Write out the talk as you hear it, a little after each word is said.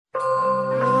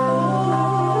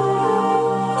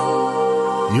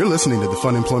You're listening to the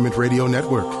Fun Employment Radio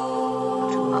Network. The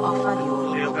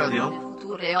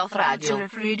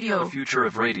future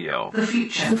of radio. The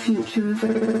future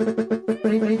of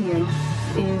radio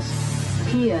is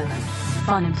here.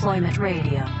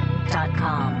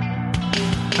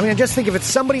 FunemploymentRadio.com. I mean, just think if it's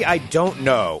somebody I don't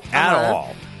know at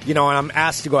all, and I'm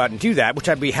asked to go out and do that, which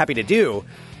I'd be happy to do,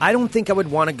 I don't think I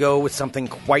would want to go with something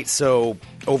quite so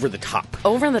over the top.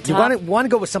 Over the top? You want to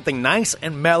go with something nice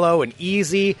and mellow and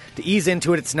easy to ease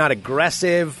into it. It's not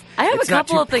aggressive. I have it's a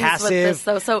couple not of too things passive. with this,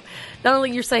 though. So not only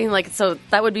you're saying, so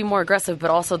that would be more aggressive, but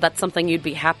also that's something you'd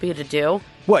be happy to do.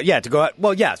 Well, yeah, to go out.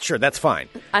 Well, yeah, sure, that's fine.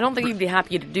 I don't think you'd be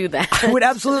happy to do that. I would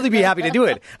absolutely be happy to do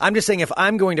it. I'm just saying if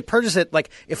I'm going to purchase it, like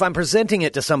if I'm presenting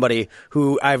it to somebody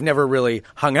who I've never really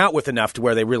hung out with enough to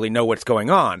where they really know what's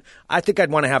going on, I think I'd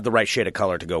want to have the right shade of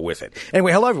color to go with it.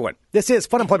 Anyway, hello, everyone. This is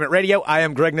Fun Employment Radio. I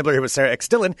am Greg Nibbler here with Sarah X.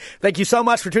 Dillon. Thank you so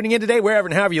much for tuning in today, wherever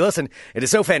and however you listen. It is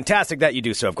so fantastic that you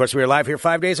do so. Of course, we are live here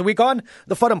 5 days a week on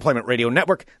the Fun Employment Radio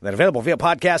Network, then available via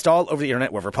podcast all over the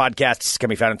internet, wherever podcasts can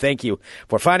be found. And thank you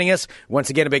for finding us. Once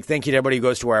again, a big thank you to everybody who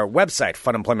goes to our website,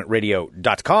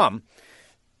 funemploymentradio.com,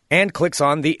 and clicks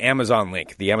on the Amazon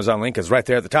link. The Amazon link is right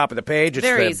there at the top of the page. It's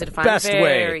very the easy to find. Best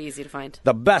very easy to find.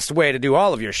 The best way to do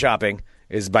all of your shopping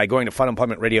is by going to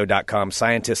funemploymentradio.com.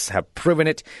 Scientists have proven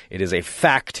it. It is a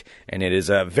fact, and it is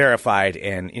verified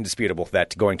and indisputable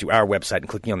that going to our website and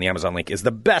clicking on the Amazon link is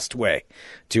the best way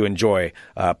to enjoy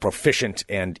proficient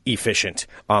and efficient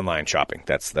online shopping.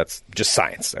 That's just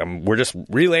science. We're just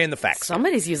relaying the facts.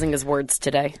 Somebody's using his words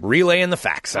today. Relaying the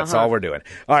facts. That's all we're doing.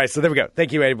 All right, so there we go.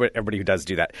 Thank you, everybody who does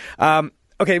do that.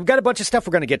 Okay, we've got a bunch of stuff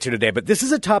we're going to get to today, but this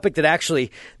is a topic that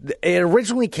actually it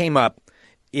originally came up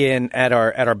at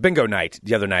our bingo night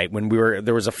the other night when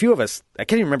there was a few of us. I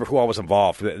can't even remember who all was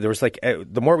involved. There was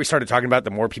the more we started talking about it,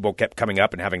 the more people kept coming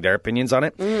up and having their opinions on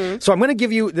it. Mm-hmm. So I'm going to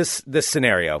give you this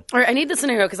scenario. All right, I need the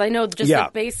scenario because I know just the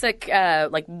basic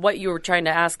what you were trying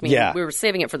to ask me. Yeah. We were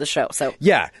saving it for the show. So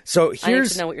yeah. So I need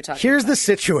to know what you're talking here's about. the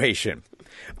situation.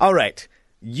 All right,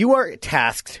 you are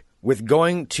tasked with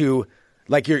going to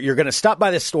you're going to stop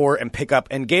by this store and pick up,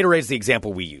 and Gatorade's the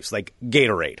example we use, like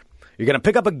Gatorade. You're going to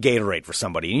pick up a Gatorade for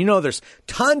somebody. And there's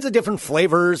tons of different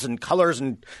flavors and colors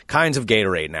and kinds of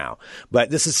Gatorade now.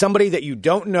 But this is somebody that you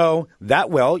don't know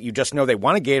that well. You just know they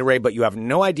want a Gatorade, but you have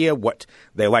no idea what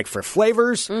they like for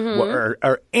flavors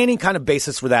or any kind of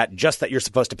basis for that, just that you're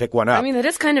supposed to pick one up. I mean, it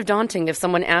is kind of daunting if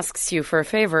someone asks you for a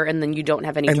favor and then you don't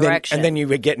have any direction. And then you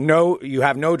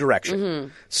have no direction. Mm-hmm.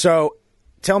 So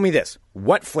tell me this.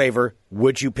 What flavor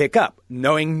would you pick up,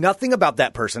 knowing nothing about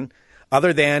that person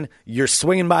other than you're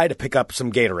swinging by to pick up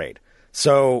some Gatorade?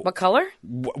 So what color?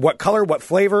 What color? What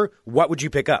flavor? What would you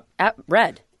pick up?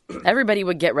 Red. Everybody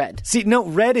would get red. See, no,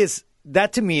 red is...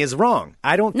 That to me is wrong.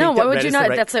 I don't think No, why that would red you is not? the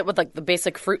right... That's it with the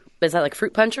basic fruit. Is that like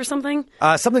fruit punch or something?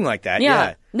 Something like that,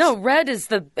 yeah. No, red is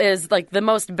the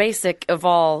most basic of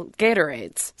all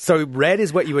Gatorades. So red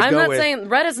is what you would I'm go not with. saying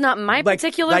red is not my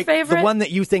particular favorite. The one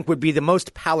that you think would be the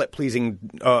most palate-pleasing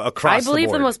across the board. I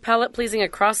believe the most palate-pleasing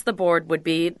across the board would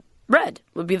be red,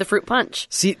 would be the fruit punch.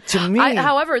 See, to me...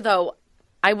 However, though,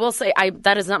 I will say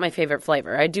that is not my favorite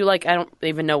flavor. I don't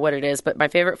even know what it is, but my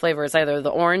favorite flavor is either the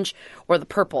orange or the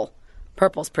purple.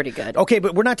 Purple's pretty good. Okay,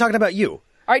 but we're not talking about you. All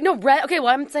right, no, red. Okay,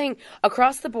 well, I'm saying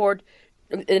across the board,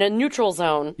 in a neutral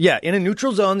zone. Yeah, in a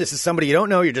neutral zone, this is somebody you don't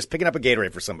know. You're just picking up a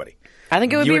Gatorade for somebody. I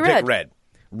think it would be red. You would pick red.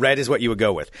 Red is what you would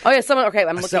go with. Oh, yeah, okay,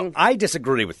 I'm looking. So I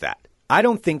disagree with that. I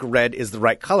don't think red is the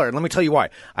right color, and let me tell you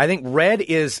why. I think red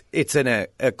it's an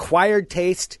acquired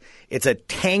taste. It's a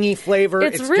tangy flavor.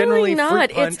 It's really generally not.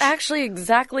 Fruit punch. It's actually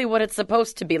exactly what it's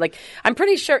supposed to be. Like, I'm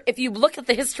pretty sure if you look at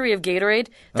the history of Gatorade,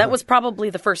 that was probably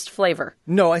the first flavor.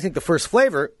 No, I think the first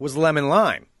flavor was lemon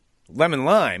lime. Lemon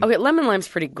lime. Okay, lemon lime's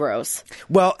pretty gross.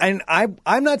 Well, and I'm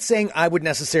not saying I would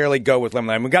necessarily go with lemon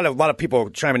lime. We've got a lot of people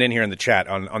chiming in here in the chat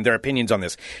on their opinions on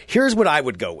this. Here's what I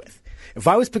would go with. If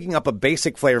I was picking up a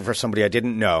basic flavor for somebody I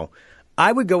didn't know,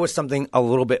 I would go with something a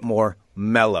little bit more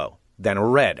mellow than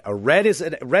red. Red's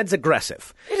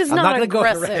aggressive. It is I'm not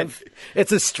aggressive. Go with red.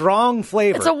 It's a strong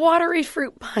flavor. It's a watery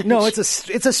fruit punch. No, it's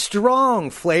a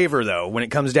strong flavor, though, when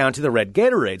it comes down to the red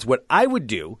Gatorades. What I would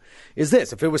do is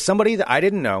this. If it was somebody that I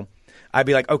didn't know, I'd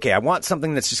be like, okay, I want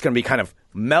something that's just going to be kind of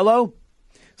mellow,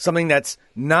 something that's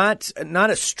not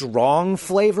a strong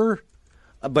flavor,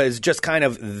 but is just kind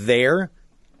of there.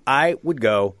 I would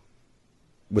go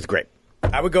with grape.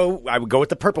 I would go with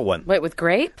the purple one. Wait, with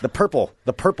grape? The purple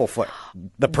flavor.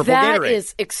 The purple That Gatorade.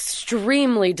 is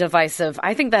extremely divisive.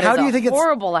 I think that is a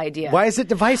horrible idea. Why is it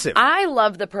divisive? I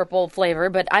love the purple flavor,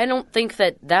 but I don't think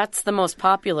that that's the most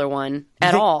popular one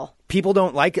at all. People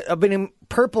don't like it. I mean,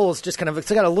 purple is just kind of, it's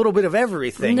got a little bit of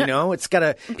everything, you know? It's got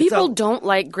a... People don't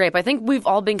like grape. I think we've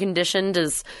all been conditioned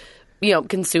as,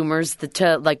 consumers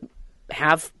to like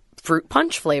have fruit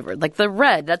punch flavored. Like the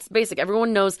red, that's basic.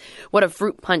 Everyone knows what a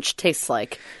fruit punch tastes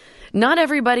like. Not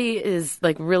everybody is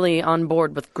like really on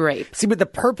board with grape. See, but the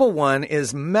purple one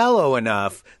is mellow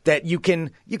enough that you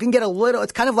can get a little.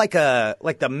 It's kind of like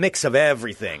the mix of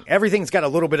everything. Everything's got a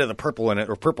little bit of the purple in it,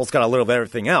 or purple's got a little bit of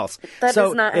everything else. That is not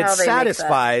how they make that. So it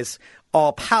satisfies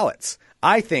all palates.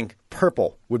 I think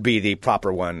purple would be the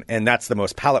proper one, and that's the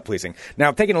most palate pleasing.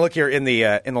 Now, taking a look here in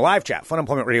the live chat,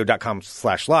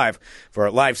 funemploymentradio.com/live for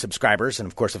our live subscribers, and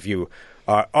of course, if you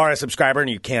are a subscriber and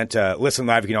you can't listen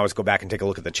live, you can always go back and take a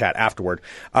look at the chat afterward.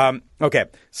 Okay,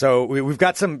 so we've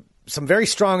got some very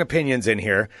strong opinions in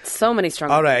here. So many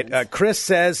strong All opinions. right, Chris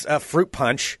says fruit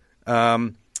punch.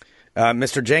 Mr.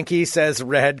 Jenke says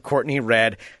red. Courtney,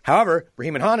 red. However,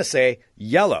 Raheem and Hannah say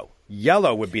yellow.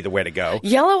 Yellow would be the way to go.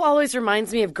 Yellow always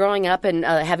reminds me of growing up and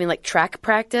having like track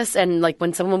practice, and like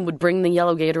when someone would bring the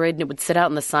yellow Gatorade and it would sit out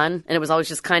in the sun, and it was always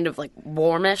just kind of like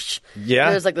warmish.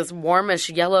 Yeah. It was like this warmish,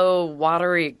 yellow,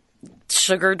 watery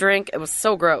sugar drink. It was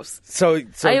so gross. So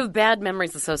I have bad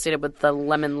memories associated with the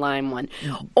lemon lime one.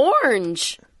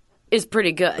 Orange is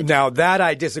pretty good. Now, that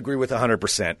I disagree with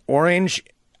 100%. Orange...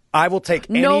 I will take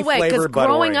any no way, flavor but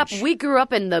growing orange. up, we grew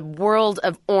up in the world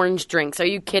of orange drinks. Are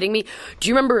you kidding me? Do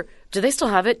you remember, do they still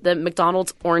have it, the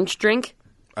McDonald's orange drink?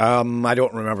 I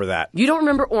don't remember that. You don't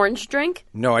remember orange drink?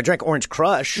 No, I drank Orange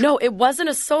Crush. No, it wasn't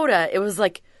a soda. It was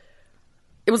like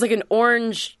an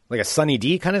orange... Like a Sunny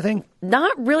D kind of thing?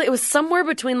 Not really. It was somewhere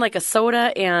between like a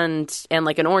soda and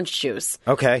like an orange juice.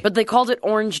 Okay. But they called it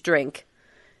orange drink.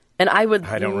 And I don't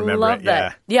remember love it,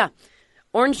 that. Yeah.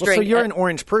 Orange drink. So you're an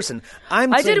orange person.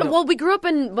 Well, we grew up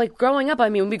in, like, growing up, I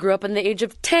mean, we grew up in the age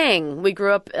of Tang. We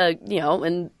grew up,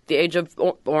 in the age of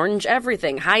orange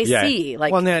everything, high C.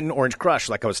 Like, well, and then Orange Crush,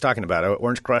 like I was talking about.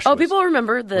 Orange Crush people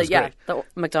remember the great.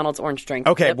 McDonald's orange drink.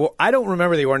 Okay, Yep. well, I don't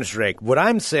remember the orange drink. What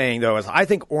I'm saying, though, is I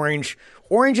think orange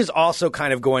is also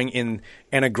kind of going in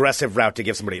an aggressive route to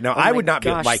give somebody. Now, I would not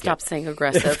be like stop saying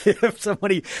aggressive. if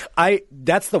somebody,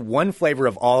 that's the one flavor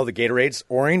of all the Gatorades,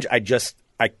 orange,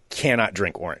 I cannot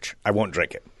drink orange. I won't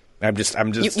drink it.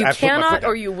 You cannot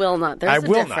or you will not. There's I a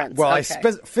will difference. not. Well,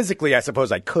 okay. Physically, I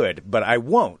suppose I could, but I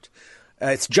won't.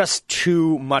 It's just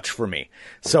too much for me.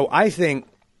 So I think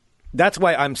that's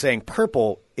why I'm saying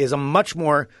purple is a much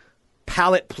more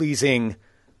palate-pleasing,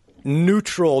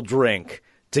 neutral drink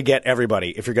to get everybody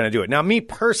if you're going to do it. Now, me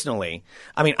personally,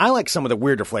 I mean, I like some of the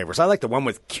weirder flavors. I like the one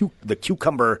with the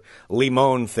cucumber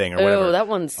limon thing or whatever. Oh, that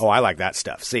one's... Oh, I like that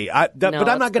stuff. See, but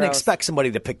I'm not going to expect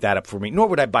somebody to pick that up for me, nor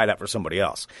would I buy that for somebody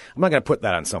else. I'm not going to put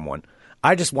that on someone.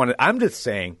 I'm just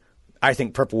saying I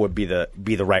think purple would be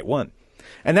the right one.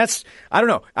 And that's, I don't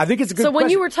know. I think it's a good So when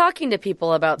question. you were talking to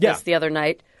people about this the other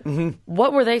night,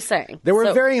 what were they saying? There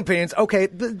were varying opinions. Okay,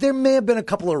 there may have been a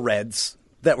couple of reds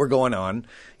that were going on.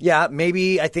 Yeah,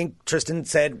 maybe I think Tristan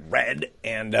said red,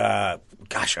 and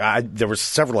there were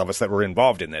several of us that were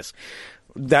involved in this.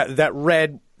 That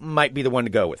red might be the one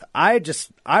to go with. I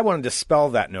want to dispel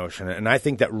that notion, and I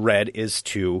think that red is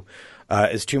too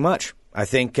much. I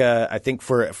think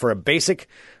for a basic,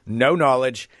 no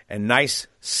knowledge and nice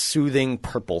soothing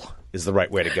purple is the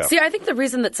right way to go. See, I think the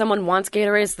reason that someone wants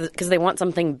Gatorade is because they want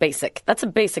something basic. That's a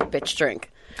basic bitch drink.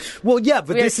 Well, yeah,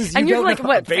 but this is... And you're like,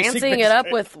 what, fancying fancying it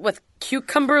up with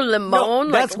cucumber limon?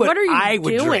 No, that's like, what are you I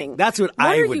would doing? Drink. That's what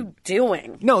I would... What are you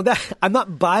doing? No, I'm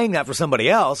not buying that for somebody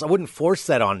else. I wouldn't force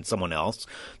that on someone else.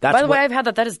 By the way, I've had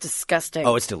that. That is disgusting.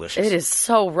 Oh, it's delicious. It is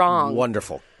so wrong.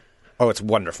 Wonderful. Oh, it's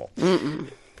wonderful.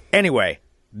 Anyway...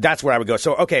 That's where I would go.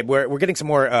 So, okay, we're getting some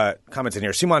more comments in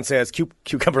here. Suman says,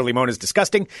 cucumber limon is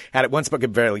disgusting. Had it once, but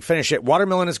could barely finish it.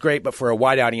 Watermelon is great, but for a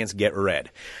wide audience, get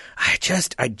red. I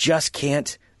just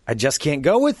can't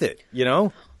go with it, you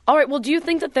know? All right, well, do you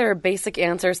think that there are basic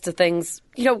answers to things,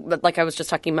 like I was just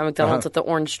talking about McDonald's with the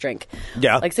orange drink?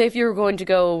 Yeah. Like, say if you were going to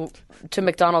go to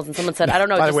McDonald's and someone said, I don't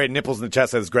know. By the way, Nipples in the chat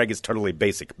says, Greg is totally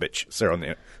basic, bitch.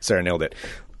 Sarah nailed it.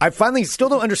 I finally still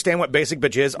don't understand what basic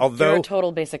bitch is, although... You're a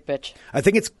total basic bitch. I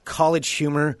think it's College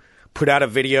Humor put out a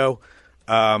video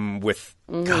with...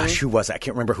 Gosh, who was it? I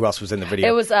can't remember who else was in the video.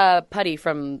 It was Putty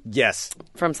from... Yes.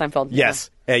 From Seinfeld.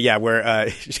 Yes. Where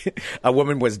a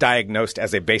woman was diagnosed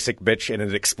as a basic bitch, and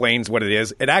it explains what it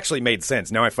is. It actually made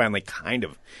sense. Now I finally kind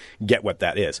of get what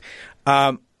that is.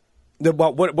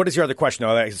 What is your other question,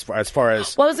 though, as far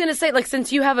as... Well, I was going to say, like,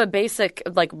 since you have a basic,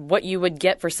 like, what you would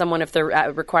get for someone if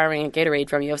they're requiring a Gatorade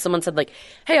from you. If someone said, like,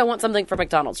 hey, I want something from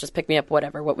McDonald's, just pick me up,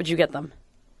 whatever, what would you get them?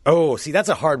 Oh, see, that's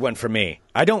a hard one for me.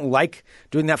 I don't like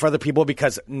doing that for other people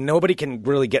because nobody can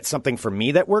really get something for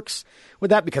me that works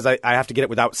with that because I have to get it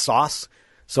without sauce.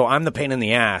 So I'm the pain in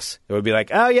the ass. It would be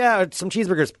like, oh, yeah, some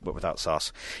cheeseburgers, but without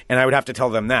sauce. And I would have to tell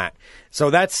them that.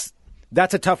 So that's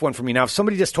a tough one for me. Now, if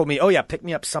somebody just told me, oh, yeah, pick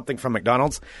me up something from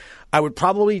McDonald's, I would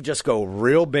probably just go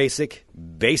real basic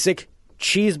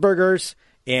cheeseburgers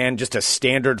and just a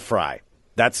standard fry.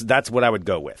 That's what I would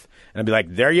go with. And I'd be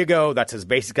like, there you go. That's as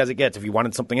basic as it gets. If you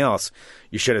wanted something else,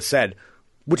 you should have said,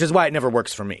 which is why it never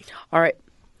works for me. All right.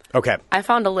 Okay. I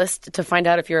found a list to find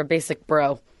out if you're a basic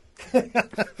bro.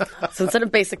 So instead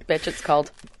of basic bitch, it's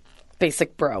called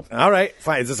basic bro. All right.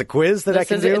 Fine. Is this a quiz that I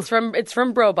can do? It's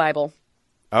from Bro Bible.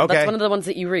 Okay. That's one of the ones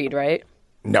that you read, right?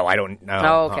 No, I don't know.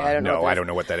 Oh, okay. I don't know. No, I don't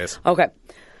know what that is. Okay.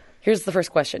 Here's the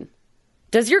first question.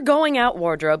 Does your going out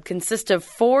wardrobe consist of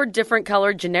 4 different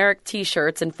colored generic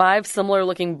T-shirts and 5 similar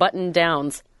looking button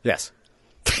downs? Yes.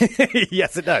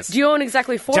 Yes, it does. Do you own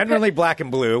exactly 4? Generally black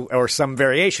and blue or some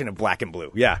variation of black and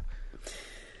blue. Yeah.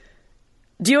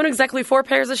 Do you own exactly 4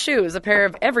 pairs of shoes? A pair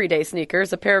of everyday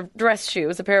sneakers, a pair of dress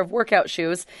shoes, a pair of workout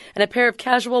shoes, and a pair of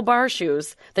casual bar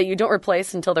shoes that you don't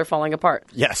replace until they're falling apart?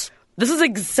 Yes. This is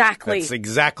exactly... That's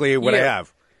exactly what I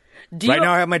have. Right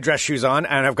now I have my dress shoes on,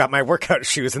 and I've got my workout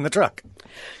shoes in the truck.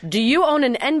 Do you own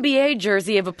an NBA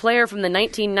jersey of a player from the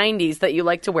 1990s that you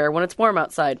like to wear when it's warm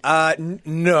outside?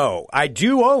 No. I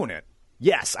do own it.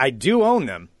 Yes, I do own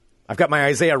them. I've got my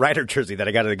Isaiah Ryder jersey that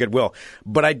I got at the Goodwill,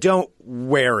 but I don't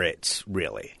wear it,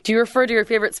 really. Do you refer to your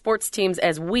favorite sports teams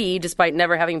as we, despite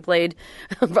never having played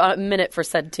a minute for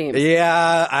said teams?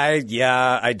 Yeah, I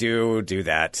do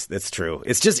that. That's true.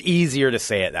 It's just easier to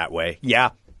say it that way.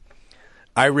 Yeah.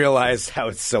 I realize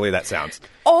how silly that sounds.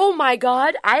 Oh, my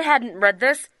God. I hadn't read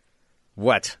this.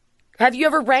 What? Have you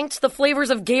ever ranked the flavors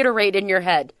of Gatorade in your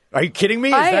head? Are you kidding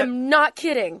me? I am not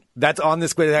kidding. That's on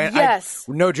this quiz. Yes.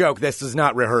 No joke. This is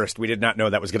not rehearsed. We did not know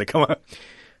that was going to come up.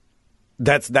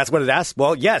 That's what it asks?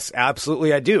 Well, yes,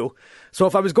 absolutely I do. So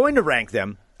if I was going to rank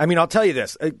them, I mean, I'll tell you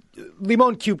this.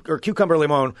 Cucumber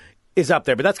limon is up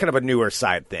there, but that's kind of a newer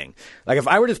side thing. Like if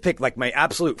I were to pick like my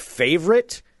absolute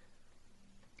favorite,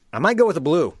 I might go with a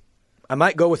blue.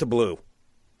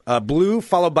 Blue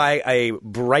followed by a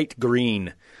bright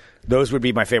green. Those would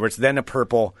be my favorites. Then a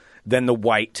purple, then the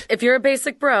white. If you're a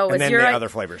basic bro, and then the other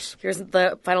flavors. Here's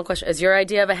the final question. Is your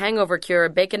idea of a hangover cure a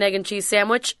bacon, egg, and cheese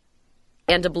sandwich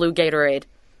and a blue Gatorade?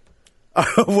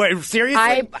 Wait,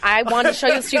 seriously? I want to show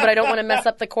you this to you, but I don't want to mess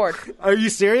up the cord. Are you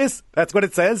serious? That's what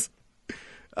it says?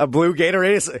 A blue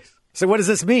Gatorade? So what does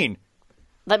this mean?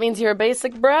 That means you're a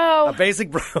basic bro. A basic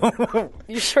bro.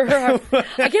 You sure are.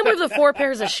 I can't believe the 4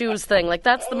 pairs of shoes thing. Like,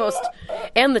 that's the most...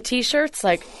 And the T-shirts,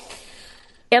 like...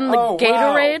 And the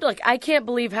Gatorade. Wow. Like, I can't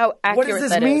believe how accurate that is. What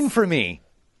does this mean for me?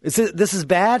 This is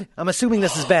bad? I'm assuming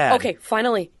this is bad. Okay,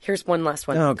 finally, here's one last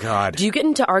one. Oh, God. Do you get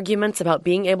into arguments about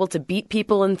being able to beat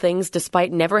people in things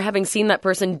despite never having seen that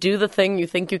person do the thing you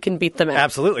think you can beat them at?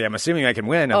 Absolutely. I'm assuming I can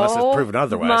win unless it's proven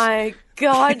otherwise. My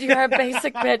God, you're a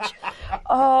basic bitch.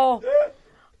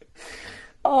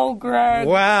 Oh, Greg.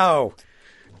 Wow.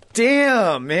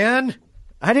 Damn, man.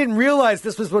 I didn't realize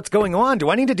this was what's going on. Do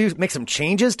I need to make some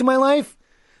changes to my life?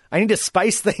 I need to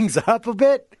spice things up a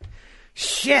bit?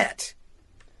 Shit.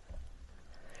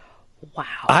 Wow.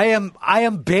 I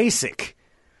am basic.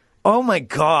 Oh my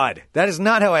God. That is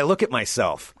not how I look at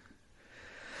myself.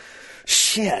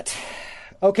 Shit.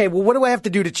 Okay, well, what do I have to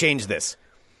do to change this?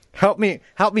 Help me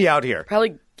out here.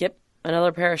 Probably get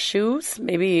another pair of shoes.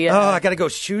 Maybe. I gotta go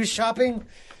shoes shopping?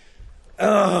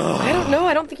 I don't know.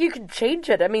 I don't think you can change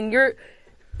it. I mean, you're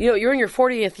in your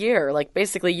 40th year. Like,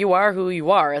 basically, you are who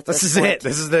you are at this point.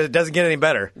 This is it. It doesn't get any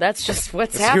better. That's just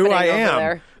what's happening who I over am.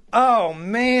 there. Oh,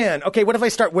 man. Okay, what if I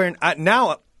start wearing...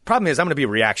 now, problem is I'm going to be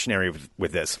reactionary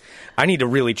with this. I need to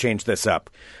really change this up.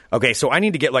 Okay, so I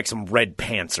need to get, like, some red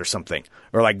pants or something.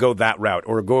 Or, like, go that route.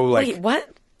 Or go, like... Wait, what?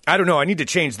 I don't know. I need to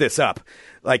change this up.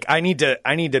 Like, I need to...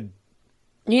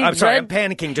 I'm sorry. I'm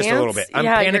panicking just a little bit. I'm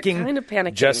panicking, you're kind of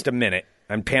panicking. Just a minute.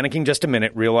 I'm panicking just a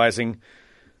minute, realizing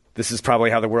this is probably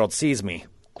how the world sees me.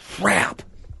 Crap.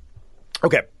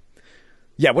 Okay.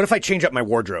 Yeah, what if I change up my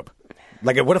wardrobe?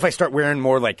 Like, what if I start wearing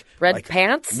more like... Red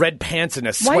pants? Red pants and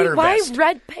a sweater vest. Why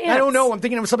red pants? I don't know. I'm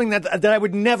thinking of something that I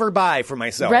would never buy for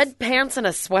myself. Red pants and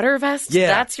a sweater vest? Yeah.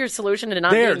 That's your solution to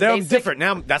not being they're basic? different.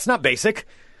 Now, that's not basic.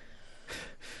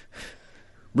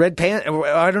 Red pants?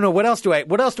 I don't know. What else do I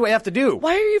have to do?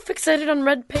 Why are you fixated on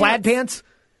red pants? Plaid pants?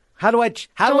 How do I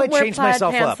change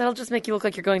myself pants. up? That'll just make you look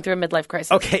like you're going through a midlife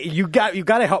crisis. Okay, you got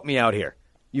to help me out here.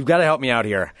 You've got to help me out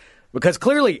here. Because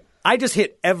clearly, I just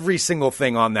hit every single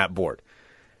thing on that board.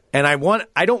 And I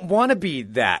don't want to be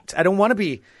that. I don't want to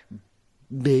be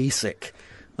basic.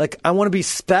 Like, I want to be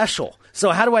special. So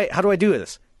how do I do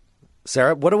this?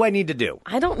 Sarah, what do I need to do?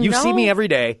 I don't know. You see me every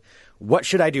day. What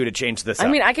should I do to change this up? I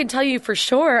mean, I can tell you for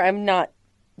sure I'm not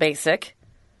basic.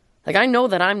 Like, I know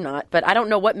that I'm not, but I don't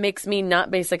know what makes me not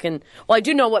basic. And well, I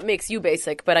do know what makes you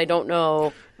basic, but I don't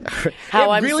know how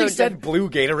I'm really so said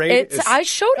blue Gatorade? I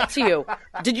showed it to you.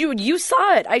 Did you? You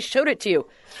saw it. I showed it to you.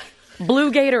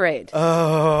 Blue Gatorade.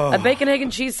 Oh. A bacon, egg,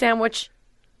 and cheese sandwich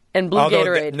and blue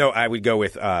Gatorade. No, I would go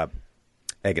with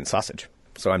egg and sausage.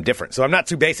 So I'm different. So I'm not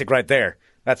too basic right there.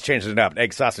 That's changing it up.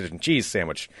 Egg, sausage, and cheese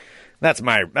sandwich. That's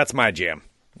my jam.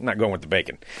 I'm not going with the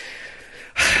bacon.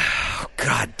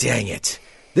 God dang it.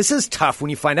 This is tough when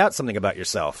you find out something about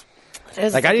yourself.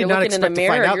 Like, I did not expect to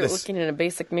find out you're this. looking in a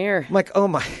basic mirror. I'm like, oh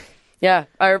my. Yeah.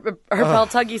 Our pal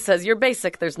Tuggy says, you're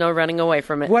basic. There's no running away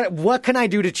from it. What can I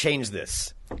do to change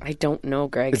this? I don't know,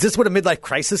 Greg. Is this what a midlife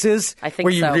crisis is? I think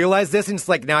where you so. realize this and it's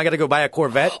like, now I got to go buy a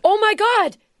Corvette? Oh my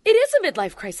God. It is a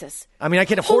midlife crisis. I mean, I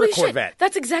can't afford Holy a Corvette. Shit.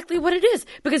 That's exactly what it is.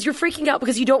 Because you're freaking out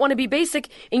because you don't want to be basic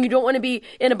and you don't want to be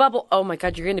in a bubble. Oh my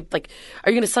God, are you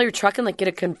going to sell your truck and like get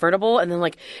a convertible and then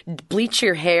like bleach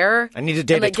your hair? I need to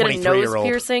date and, like, a 23-year-old. Get a nose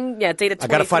piercing. Yeah, date a 23-year-old. I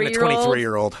got to find a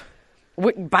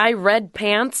 23-year-old. Buy red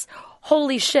pants.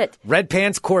 Holy shit. Red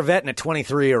pants, Corvette, and a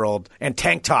 23-year-old. And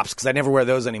tank tops, because I never wear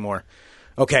those anymore.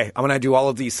 Okay, I'm going to do all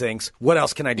of these things. What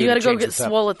else can I do You got to to go change get this up?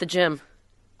 swole at the gym.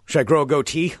 Should I grow a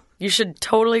goatee? You should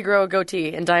totally grow a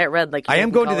goatee and dye it red like you I did am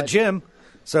in going to the college. gym.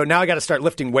 So now I got to start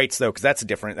lifting weights, though, because that's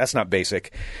different. That's not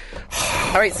basic.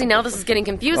 All right, see, now this is getting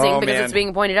confusing Oh, because man. it's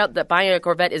being pointed out that buying a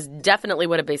Corvette is definitely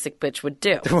what a basic bitch would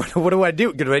do. What do I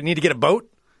do? Do I need to get a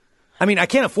boat? I mean, I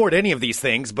can't afford any of these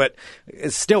things, but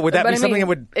still, would that be something that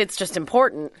would... It's just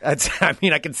important. I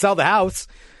mean, I can sell the house,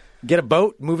 get a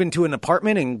boat, move into an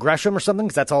apartment in Gresham or something,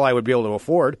 because that's all I would be able to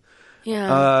afford.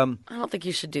 Yeah, I don't think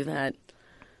you should do that.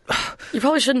 You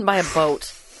probably shouldn't buy a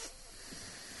boat.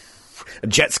 A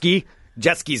jet ski?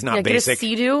 Jet ski's not basic. Get a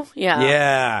Sea-Doo? Yeah.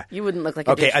 Yeah. You wouldn't look like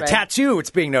a Okay, a douchebag. tattoo,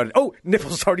 it's being noted. Oh,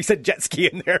 Nipples already said jet ski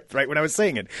in there right when I was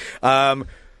saying it.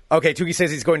 Okay, Tuki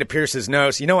says he's going to pierce his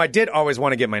nose. You know, I did always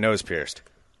want to get my nose pierced.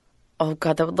 Oh,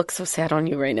 God, that would look so sad on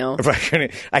you right now.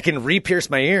 I can re-pierce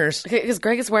my ears. Because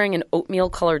Greg is wearing an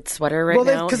oatmeal-colored sweater right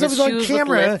now. Because it His was on shoes with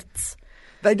camera. lifts.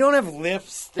 They don't have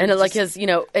lifts. And it, like his, and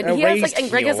he has like, and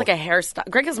Greg has heel. like a hairstyle.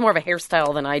 Greg has more of a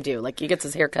hairstyle than I do. Like he gets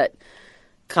his haircut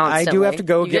constantly. I do have to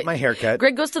go You get my haircut.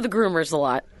 Greg goes to the groomers a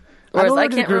lot. I don't Whereas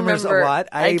go to the groomers a lot.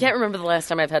 I can't remember the last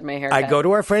time I've had my hair I cut. go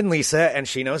to our friend Lisa, and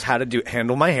she knows how to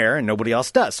handle my hair, and nobody else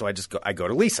does. So I go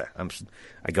to Lisa.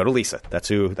 I go to Lisa. That's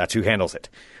who handles it.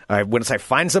 Once I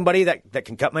find somebody that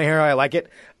can cut my hair, I like it.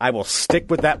 I will stick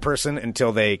with that person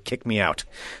until they kick me out.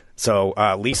 So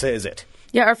Lisa is it.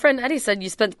 Yeah, our friend Eddie said you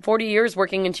spent 40 years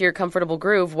working into your comfortable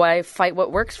groove. Why fight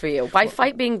what works for you? Why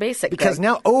fight being basic? Because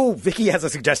Greg? now, Vicky has a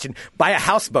suggestion. Buy a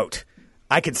houseboat.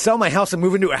 I could sell my house and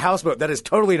move into a houseboat that is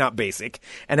totally not basic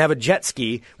and have a jet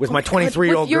ski with my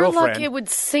 23-year-old With your girlfriend. luck, it would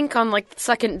sink on like the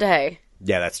second day.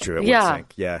 Yeah, that's true. It would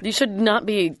sink. Yeah. You should not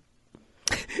be.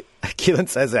 Keelan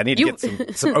says I need to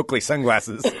get some Oakley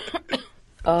sunglasses.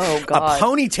 Oh, God. A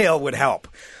ponytail would help.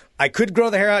 I could grow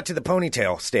the hair out to the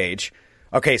ponytail stage.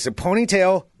 Okay, so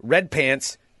ponytail, red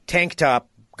pants, tank top,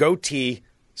 goatee,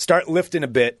 start lifting a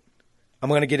bit. I'm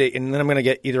going to get it, and then I'm going to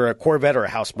get either a Corvette or a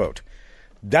houseboat.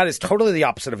 That is totally the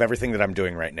opposite of everything that I'm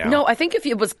doing right now. No, I think if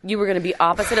you were going to be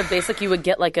opposite of basic, you would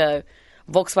get like a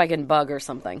Volkswagen Bug or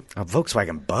something. A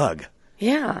Volkswagen Bug.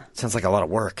 Yeah. Sounds like a lot of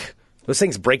work. Those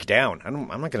things break down. I'm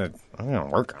not going to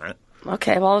work on it.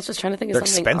 Okay, well, I was just trying to think of They're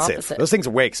something expensive. opposite. Those things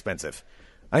are way expensive.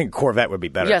 I think Corvette would be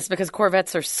better. Yes, because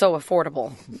Corvettes are so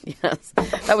affordable. Yes,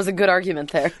 that was a good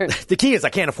argument there. The key is I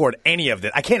can't afford any of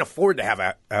this. I can't afford to have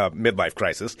a midlife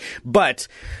crisis. But,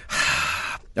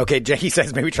 okay, Jackie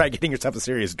says maybe try getting yourself a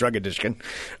serious drug addiction,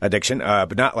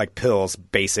 but not like pills,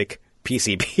 basic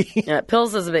PCP. Yeah,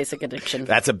 pills is a basic addiction.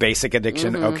 That's a basic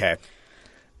addiction? Mm-hmm. Okay.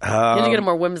 You need to get a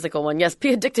more whimsical one. Yes,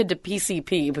 be addicted to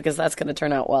PCP because that's going to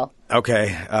turn out well.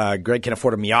 Okay. Greg can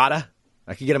afford a Miata.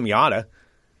 I could get a Miata.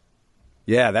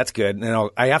 Yeah, that's good.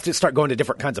 And I have to start going to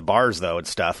different kinds of bars, though, and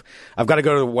stuff. I've got to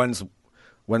go to the ones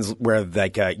where,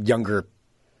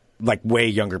 like, way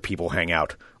younger people hang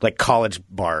out, like college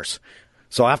bars.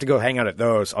 So I'll have to go hang out at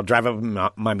those. I'll drive up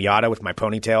my Miata with my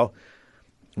ponytail.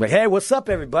 Like, hey, what's up,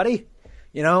 everybody?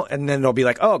 And then they'll be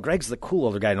like, oh, Greg's the cool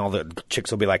older guy. And all the chicks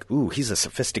will be like, ooh, he's a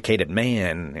sophisticated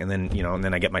man. And then, and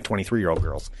then I get my 23-year-old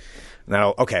girls.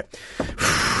 Now, okay.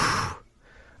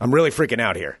 I'm really freaking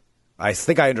out here. I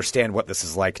think I understand what this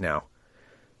is like now.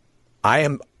 I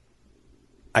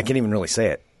can't even really say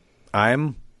it.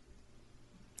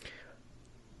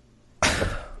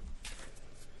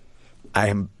 I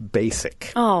am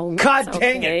basic. Oh, God it's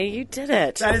dang okay. it. You did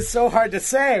it. That is so hard to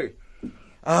say.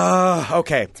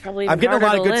 Okay. probably I'm getting a harder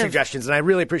lot to of good live. suggestions, and I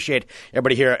really appreciate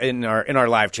everybody here in our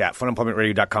live chat,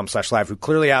 funemploymentradio.com/live, who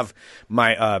clearly have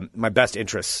my my best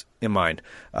interests in mind.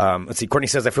 Let's see. Courtney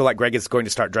says, I feel like Greg is going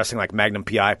to start dressing like Magnum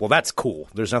PI. Well, that's cool.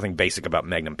 There's nothing basic about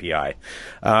Magnum PI.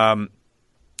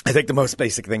 I think the most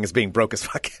basic thing is being broke as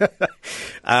fuck.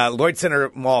 Lloyd Center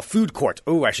Mall food court.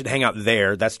 Oh, I should hang out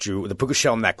there. That's true. The puka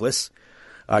shell necklace.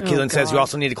 Keelan says you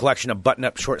also need a collection of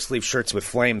button-up short-sleeve shirts with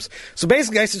flames. So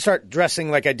basically, I should start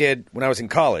dressing like I did when I was in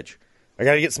college. I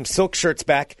got to get some silk shirts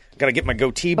back. Got to get my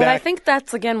goatee back. But I think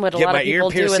that's, again, what a Get lot my of ear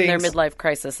people do in their piercings. midlife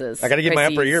crises. I got to get my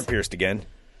upper ear pierced again.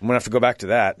 I'm going to have to go back to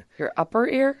that. Your upper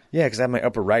ear? Yeah, because I had my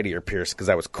upper right ear pierced because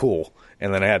that was cool.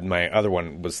 And then I had my other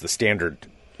one was the standard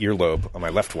earlobe on my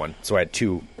left one. So I had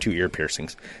two ear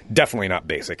piercings. Definitely not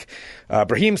basic.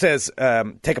 Brahim says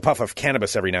take a puff of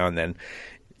cannabis every now and then.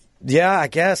 Yeah, I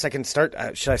guess I can start.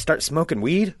 Should I start smoking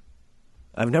weed?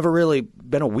 I've never really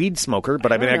been a weed smoker,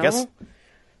 but I guess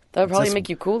that would probably make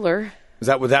you cooler.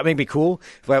 Would that make me cool?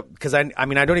 Well, because I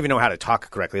don't even know how to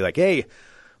talk correctly. Like, hey,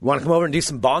 want to come over and do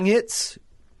some bong hits,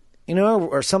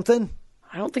 or something?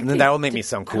 I don't think and then that will make me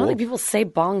sound I cool. don't think people say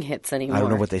bong hits anymore. I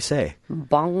don't know what they say.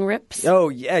 Bong rips? Oh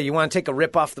yeah, you want to take a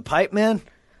rip off the pipe, man?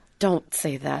 Don't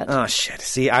say that. Oh shit!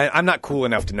 See, I'm not cool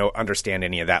enough to understand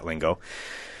any of that lingo.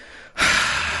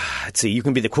 Let's see. You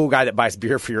can be the cool guy that buys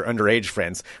beer for your underage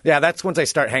friends. Yeah, that's once I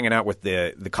start hanging out with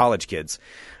the college kids.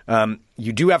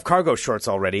 You do have cargo shorts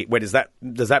already. Wait, does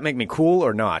that make me cool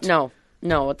or not? No,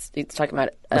 it's talking about.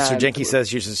 Mr. Jenke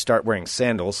says you should start wearing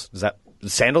sandals. Does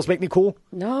sandals make me cool?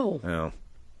 No.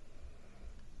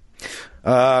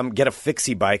 Oh. Get a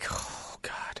fixie bike. Oh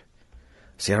God.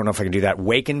 See, I don't know if I can do that.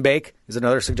 Wake and bake is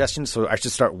another suggestion. So I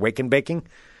should start wake and baking,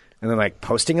 and then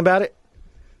posting about it.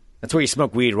 That's where you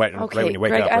smoke weed right when you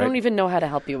wake Greg, up, right? I don't even know how to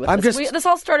help you with this. This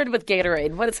all started with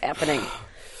Gatorade. What is happening?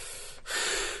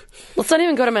 Let's not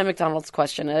even go to my McDonald's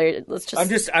question. Let's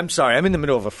just... I'm sorry. I'm in the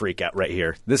middle of a freak out right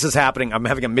here. This is happening. I'm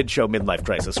having a mid-show midlife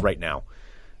crisis right now.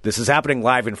 This is happening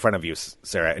live in front of you,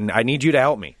 Sarah, and I need you to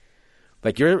help me.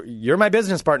 Like, you're my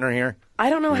business partner here. I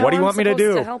don't know how what do you want me to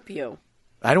do to help you.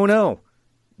 I don't know.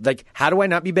 Like, how do I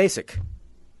not be basic?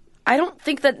 I don't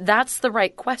think that that's the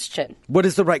right question. What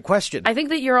is the right question? I think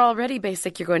that you're already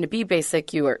basic. You're going to be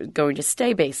basic. You are going to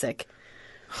stay basic.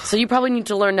 So you probably need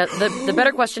to learn that. The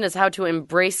better question is how to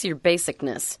embrace your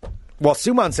basicness. Well,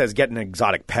 Suman says get an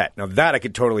exotic pet. Now, that I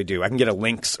could totally do. I can get a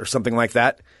lynx or something like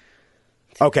that.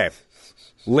 Okay.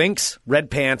 Lynx,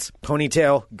 red pants,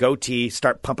 ponytail, goatee,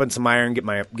 start pumping some iron, get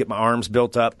my arms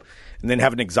built up, and then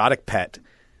have an exotic pet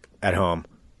at home.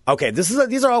 Okay,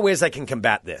 these are all ways I can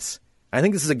combat this. I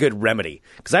think this is a good remedy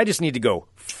because I just need to go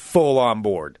full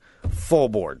board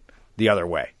the other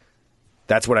way.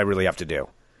 That's what I really have to do.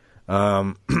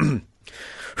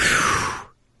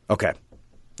 Okay.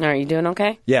 Are you doing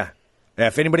okay? Yeah.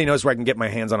 If anybody knows where I can get my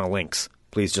hands on a lynx,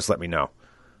 please just let me know.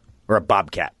 Or a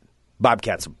bobcat.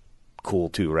 Bobcats are cool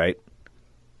too, right?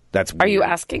 That's weird. Are you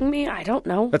asking me? I don't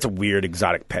know. That's a weird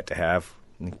exotic pet to have.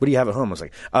 What do you have at home? I was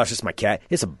like, oh, it's just my cat.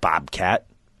 It's a bobcat.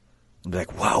 I'd be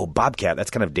like, whoa, bobcat, that's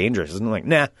kind of dangerous. Isn't it? Like,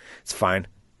 nah, it's fine.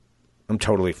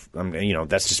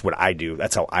 That's just what I do.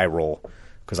 That's how I roll.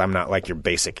 Because I'm not like your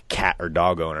basic cat or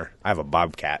dog owner. I have a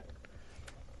bobcat.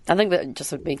 I think that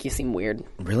just would make you seem weird.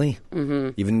 Really? Mm-hmm.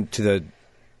 Even to the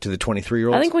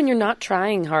 23-year-olds? I think when you're not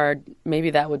trying hard,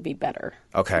 maybe that would be better.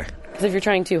 Okay. Because if you're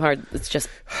trying too hard, it's just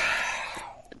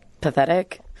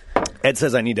pathetic. Ed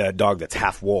says I need a dog that's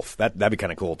half wolf. That'd be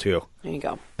kind of cool, too. There you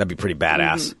go. That'd be pretty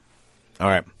badass. Mm-hmm. All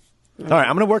right,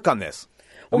 I'm going to work on this.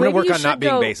 I'm going to work on not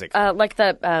being basic. Like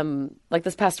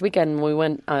this past weekend when we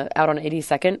went out on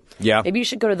 82nd. Yeah. Maybe you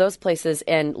should go to those places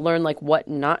and learn what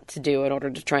not to do in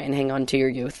order to try and hang on to your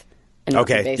youth. And not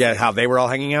be Okay. basic. Yeah, how they were all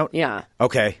hanging out? Yeah.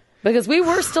 Okay. Because we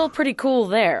were still pretty cool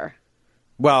there.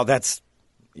 Well,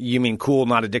 you mean cool,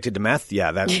 not addicted to meth?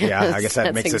 Yeah, Yes, I guess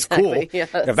that makes us exactly, cool. yes.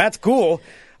 If that's cool.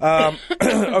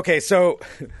 Okay, so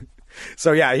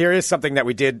yeah, here is something that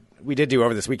we did do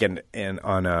over this weekend, and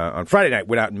on Friday night,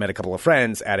 went out and met a couple of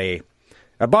friends at a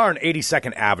bar on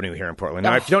 82nd Avenue here in Portland.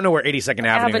 Now, if you don't know where 82nd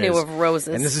Avenue is, of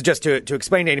Roses. and this is just to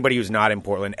explain to anybody who's not in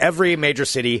Portland, every major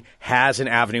city has an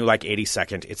avenue like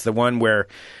 82nd. It's the one where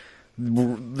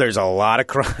there's a lot of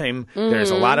crime. Mm-hmm.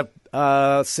 There's a lot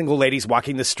of single ladies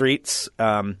walking the streets.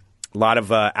 A lot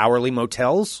of hourly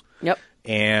motels. Yep.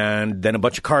 And then a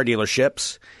bunch of car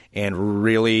dealerships and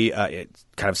really kind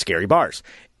of scary bars.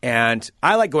 And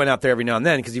I like going out there every now and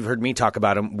then because you've heard me talk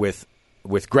about them with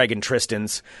with Greg and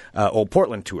Tristan's old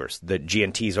Portland tours, the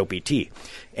G&T's OPT,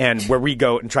 and where we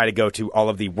go and try to go to all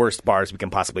of the worst bars we can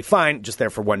possibly find, just there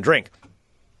for one drink.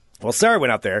 Well, Sarah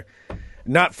went out there,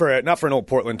 not for an old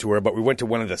Portland tour, but we went to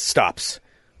one of the stops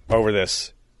over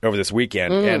this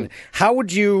weekend. And how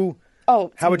would you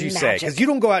say? Because you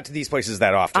don't go out to these places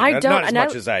that often. I don't, not as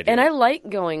much as I do. And I like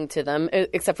going to them,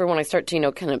 except for when I start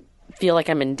to kind of feel like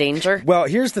I'm in danger. Well,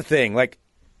 here's the thing, like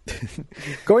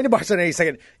going to bars on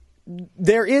 82nd.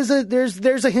 There's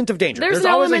a hint of danger. There's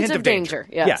always a element hint of danger.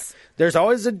 Yes. Yeah. There's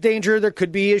always a danger. There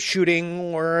could be a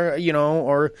shooting, or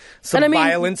or some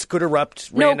violence could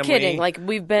erupt randomly. No kidding. Like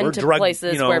we've been to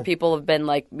places where people have been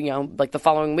like the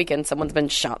following weekend, someo's been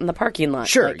shot in the parking lot.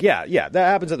 Sure. Yeah. That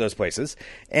happens at those places.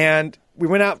 And we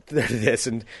went out there to this,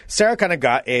 and Sarah kind of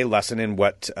got a lesson in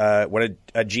what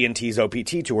a G&T's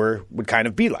OPT tour would kind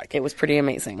of be like. It was pretty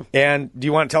amazing. And do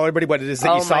you want to tell everybody what it is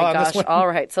that you saw on this one? All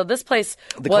right. So this place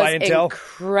was clientele?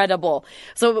 Incredible.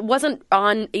 So it wasn't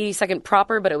on 82nd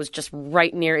proper, but it was just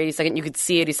right near 82nd. You could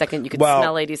see 82nd. You could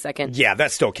smell 82nd. Yeah,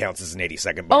 that still counts as an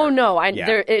 82nd bar. Oh, no.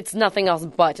 It's nothing else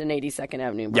but an 82nd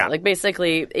Avenue bar. Yeah. Like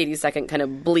basically 82nd kind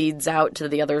of bleeds out to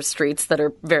the other streets that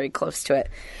are very close to it.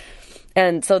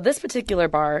 And so this particular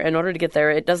bar, in order to get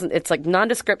there, it's like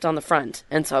nondescript on the front.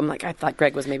 And so I'm like, I thought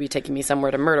Greg was maybe taking me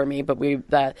somewhere to murder me, but we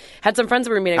had some friends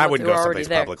that we were meeting with who were already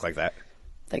there. I wouldn't go someplace public like that.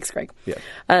 Thanks, Greg.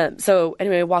 Yeah. So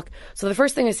anyway, I walk. So the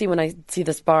first thing I see when I see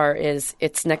this bar is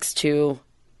it's next to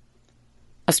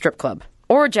a strip club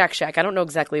or a Jack Shack. I don't know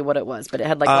exactly what it was, but it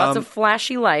had like lots of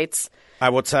flashy lights. I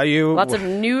will tell you. Lots of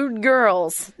nude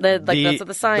girls. That's what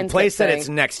the signs. The place that it's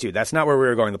next to, that's not where we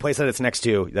were going. The place that it's next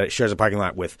to, that it shares a parking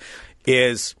lot with,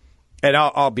 is, and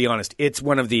I'll be honest, it's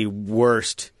one of the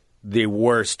worst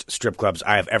strip clubs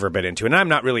I have ever been into. And I'm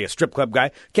not really a strip club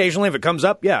guy. Occasionally, if it comes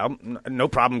up, no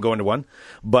problem going to one.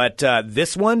 But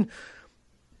this one,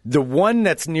 the one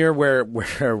that's near where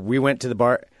we went to the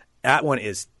bar, that one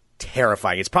is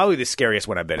terrifying. It's probably the scariest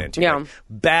one I've been into. Yeah. Like,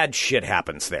 bad shit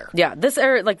happens there. Yeah, this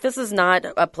area, like this is not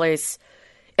a place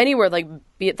anywhere, like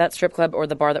be it that strip club or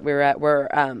the bar that we were at, where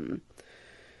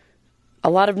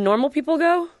a lot of normal people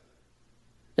go.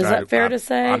 Is that fair to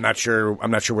say? I'm not sure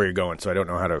where you're going, so I don't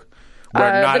know how to.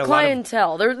 The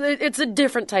clientele. It's a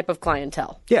different type of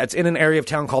clientele. Yeah, it's in an area of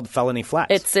town called Felony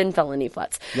Flats. It's in Felony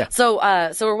Flats. Yeah. So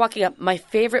we're walking up. My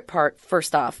favorite part,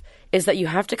 first off, is that you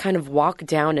have to kind of walk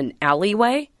down an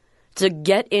alleyway to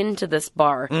get into this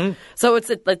bar. So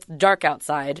it's dark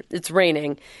outside. It's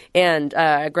raining. And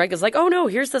Greg is like, oh, no,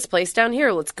 here's this place down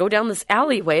here. Let's go down this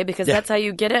alleyway because that's how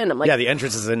you get in. I'm like, yeah, the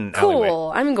entrance is in an cool,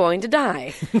 alleyway. I'm going to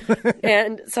die.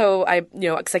 And so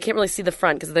because I can't really see the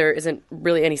front because there isn't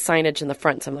really any signage in the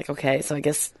front. So I'm like, okay, so I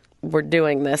guess we're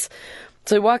doing this.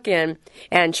 So we walk in,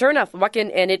 and sure enough, we walk in,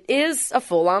 and it is a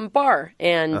full-on bar.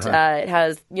 And it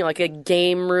has, like a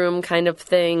game room kind of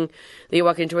thing that you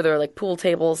walk into where there are, like, pool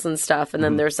tables and stuff. And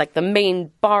then there's, like, the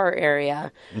main bar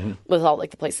area with all,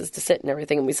 like, the places to sit and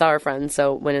everything. And we saw our friends,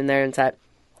 so went in there and sat.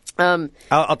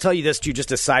 I'll tell you this, too,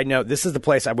 just a side note. This is the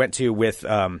place I went to with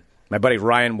my buddy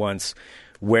Ryan once,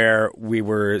 where we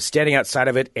were standing outside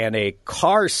of it, and a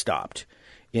car stopped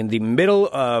in the middle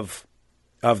of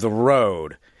the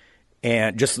road.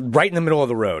 And just right in the middle of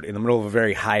the road, in the middle of a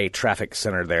very high traffic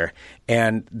center there.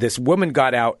 And this woman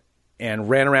got out and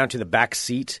ran around to the back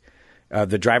seat,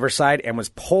 the driver's side, and was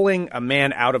pulling a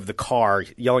man out of the car,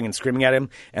 yelling and screaming at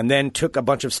him, and then took a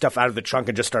bunch of stuff out of the trunk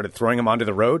and just started throwing him onto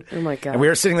the road. Oh, my God. And we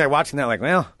were sitting there watching that like,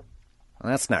 well,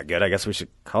 that's not good. I guess we should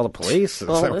call the police.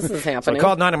 Well, so, this is happening. So I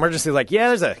called non-emergency like, yeah,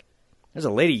 there's a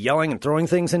lady yelling and throwing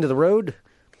things into the road.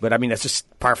 But, I mean, that's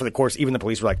just par for the course. Even the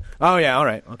police were like, oh, yeah, all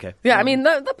right, okay. Yeah, I mean,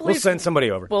 the police... We'll send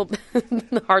somebody over. Will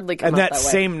hardly come and out that way. And that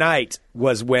same night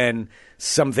was when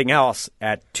something else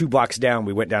at 2 blocks down,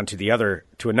 we went down to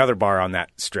another bar on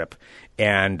that strip.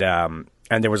 And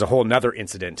there was a whole nother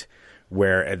incident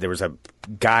where there was a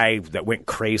guy that went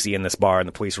crazy in this bar, and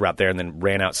the police were out there and then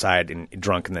ran outside and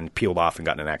drunk and then peeled off and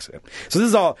got in an accident. So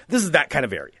this is that kind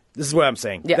of area. This is what I'm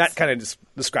saying. Yes. That kind of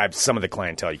describes some of the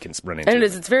clientele you can run into. And it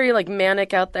is. It's very, like,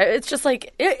 manic out there. It's just,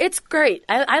 like, it's great.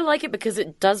 I like it because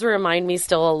it does remind me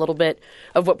still a little bit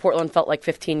of what Portland felt like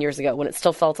 15 years ago, when it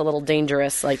still felt a little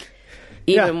dangerous, like,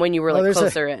 even when you were, like,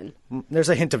 closer in. There's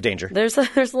a hint of danger. There's a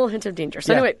little hint of danger.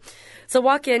 So anyway,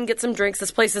 walk in, get some drinks.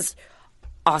 This place is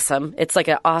awesome. It's, like,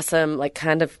 an awesome, like,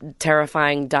 kind of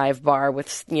terrifying dive bar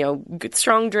with, good,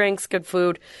 strong drinks, good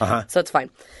food. So it's fine.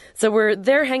 So we're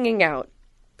there hanging out.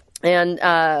 And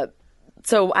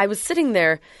so I was sitting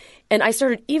there, and I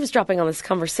started eavesdropping on this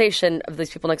conversation of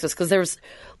these people next to us, because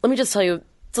let me just tell you,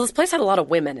 so this place had a lot of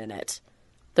women in it.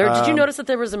 Did you notice that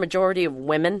there was a majority of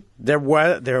women? There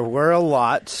were a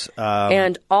lot.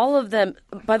 And all of them,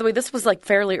 by the way, this was like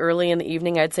fairly early in the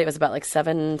evening. I'd say it was about like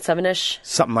 7-ish.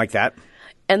 Something like that.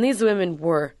 And these women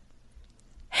were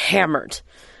hammered.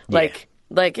 Like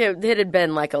it had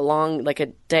been like a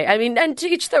day. I mean, and to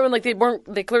each their own, like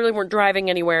they clearly weren't driving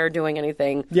anywhere, doing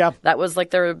anything. Yeah. That was like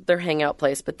their hangout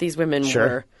place. But these women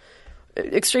were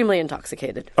extremely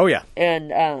intoxicated. Oh, yeah.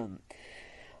 And,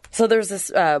 so there's this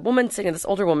woman sitting, this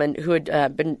older woman who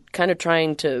had been kind of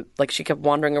trying to, like, she kept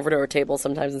wandering over to her table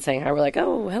sometimes and saying hi. We're like,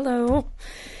 oh, hello.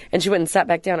 And she went and sat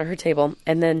back down at her table.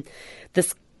 And then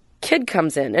this kid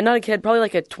comes in, and not a kid, probably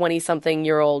like a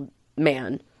 20-something-year-old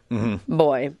man,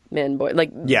 boy,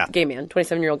 like gay man,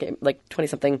 27-year-old gay, like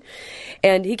 20-something.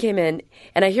 And he came in,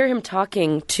 and I hear him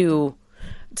talking to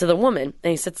the woman,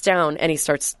 and he sits down, and he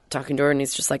starts talking to her, and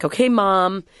he's just like, okay,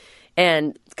 Mom.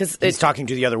 And because he's talking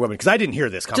to the other woman, because I didn't hear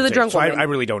this conversation, to the drunk woman. I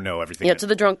really don't know everything. Yeah, to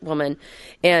the drunk woman,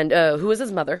 and who was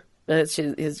his mother.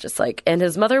 He's just like, and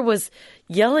his mother was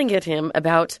yelling at him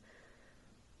about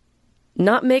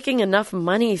not making enough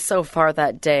money so far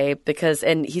that day because,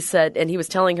 and he was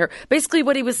telling her basically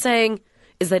what he was saying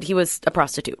is that he was a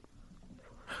prostitute.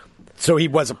 So he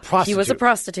was a prostitute. He was a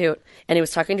prostitute, and he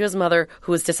was talking to his mother,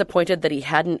 who was disappointed that he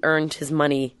hadn't earned his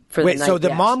money for the night. So the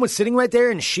yet. mom was sitting right there,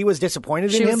 and she was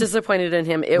disappointed in him? She was disappointed in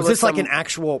him. Was this like an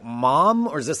actual mom,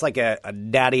 or is this like a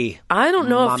daddy? I don't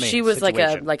know if she was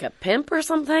situation? like a pimp or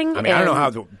something. I mean, I don't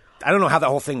know how the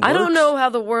whole thing works. I don't know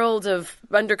how the world of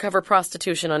undercover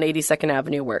prostitution on 82nd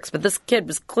Avenue works, but this kid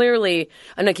was clearly,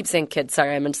 and I keep saying kid,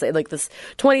 sorry, I meant to say like this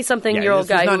 20-something-year-old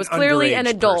guy who was clearly an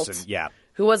adult. Person. Yeah.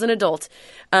 Who was an adult,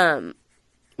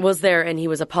 was there, and he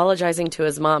was apologizing to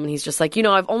his mom, and he's just like,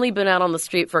 I've only been out on the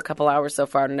street for a couple hours so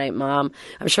far tonight, Mom.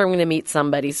 I'm sure I'm going to meet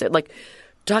somebody. So, like,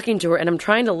 talking to her, and I'm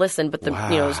trying to listen, but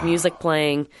there's music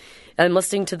playing, and I'm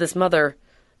listening to this mother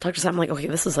talk to something. I'm like, okay,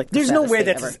 this is like there's no way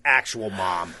that's his actual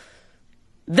mom.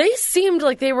 They seemed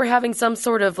like they were having some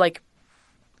sort of like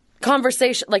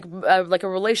conversation, like a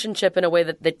relationship in a way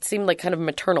that seemed like kind of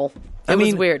maternal. It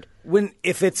was weird.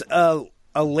 If it's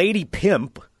a lady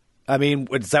pimp, I mean,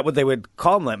 is that what they would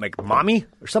call them, like mommy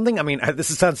or something? I mean,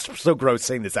 this sounds so gross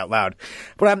saying this out loud,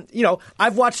 but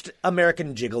I've watched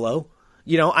American Gigolo.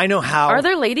 I know how. Are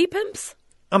there lady pimps?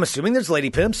 I'm assuming there's lady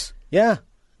pimps. Yeah,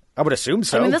 I would assume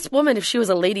so. I mean, this woman, if she was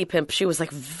a lady pimp, she was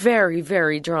like very,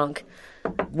 very drunk.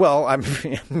 Well, I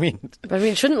mean,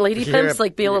 shouldn't lady pimps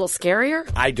like be a little scarier?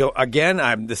 I don't.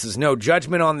 Again, this is no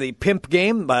judgment on the pimp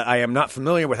game, but I am not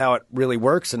familiar with how it really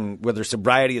works and whether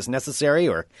sobriety is necessary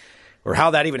or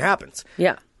how that even happens.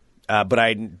 Yeah. But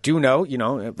I do know,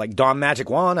 like Don Magic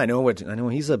Juan. I know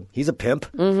he's a pimp.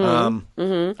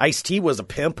 Ice-T was a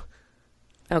pimp.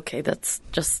 Okay, that's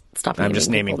just stop. I'm just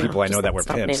naming people I know that were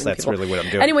pimps. That's really what I'm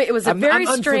doing. Anyway, it was a very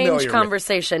strange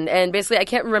conversation, and basically, I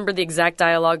can't remember the exact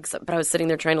dialogues, but I was sitting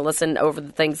there trying to listen over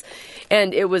the things,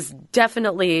 and it was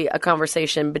definitely a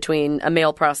conversation between a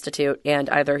male prostitute and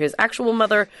either his actual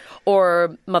mother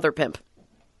or mother pimp.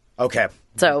 Okay.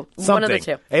 So, one of the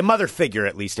two. A mother figure,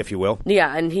 at least, if you will.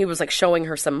 Yeah, and he was, like, showing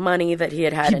her some money that he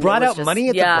had. He brought out money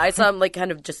at the bar? I saw him, like,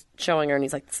 kind of just showing her, and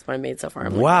he's like, this is what I made so far.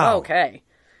 I'm wow. Like, okay.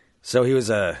 So he was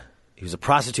a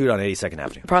prostitute on 82nd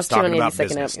Avenue. Prostitute on 82nd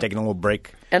business, Avenue. Taking a little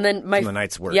break and then from the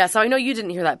night's work. Yeah, so I know you didn't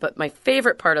hear that, but my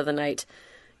favorite part of the night,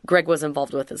 Greg was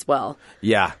involved with as well.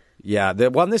 Yeah.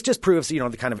 And this just proves, the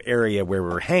kind of area where we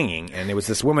were hanging. And it was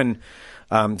this woman,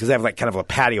 because they have like kind of a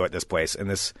patio at this place. And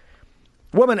this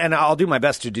woman, and I'll do my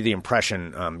best to do the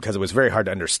impression, because it was very hard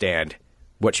to understand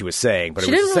what she was saying. But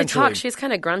she it was didn't really talk. She just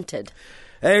kind of grunted.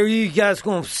 Hey, you guys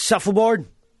going shuffleboard?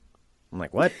 I'm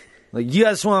like, what? Like, you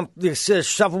guys want this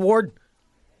shuffleboard?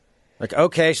 Like,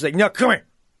 okay. She's like, no, come here.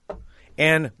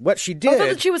 And what she did... I thought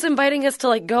that she was inviting us to,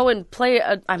 like, go and play...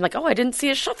 I'm like, I didn't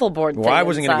see a shuffleboard thing. Well, I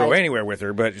wasn't going to go anywhere with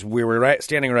her, but we were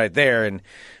standing right there, and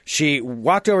she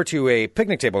walked over to a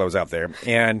picnic table that was out there,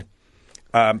 and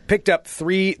picked up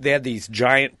 3... They had these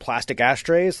giant plastic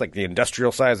ashtrays, like the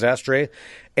industrial-sized ashtray,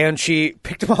 and she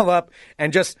picked them all up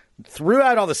and just... threw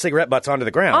out all the cigarette butts onto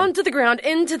the ground. Onto the ground,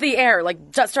 into the air.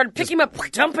 Like, just started picking them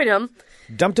up, dumping them.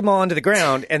 Dumped them all onto the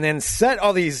ground, and then set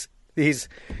all these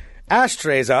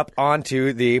ashtrays up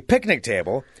onto the picnic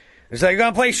table. She's like, you're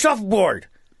going to play shuffleboard.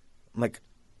 I'm like,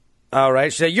 all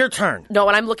right. She said, your turn. No,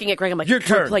 and I'm looking at Greg. I'm like, your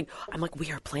turn. I'm like, we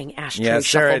are playing ashtray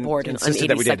shuffleboard on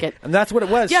 82nd. And that's what it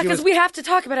was. Yeah, because we have to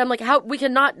talk about it. I'm like, how we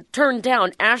cannot turn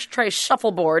down ashtray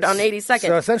shuffleboard on 82nd.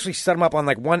 So essentially, she set them up on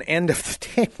like one end of the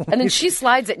table. And then she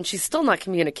slides it, and she's still not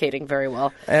communicating very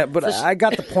well. But I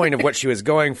got the point of what she was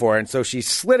going for, and so she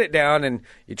slid it down, and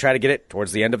you try to get it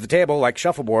towards the end of the table, like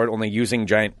shuffleboard, only using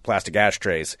giant plastic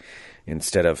ashtrays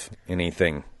instead of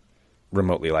anything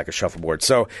remotely like a shuffleboard.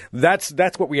 So that's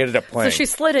what we ended up playing. So she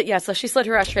slid it. Yeah. So she slid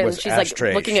her ashtray, and she's like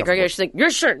looking at Greg. And she's like, "Your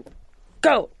shirt,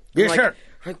 go." Your shirt.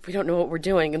 Like, we don't know what we're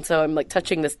doing, and so I'm like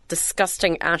touching this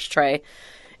disgusting ashtray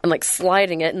and like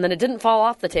sliding it, and then it didn't fall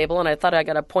off the table, and I thought I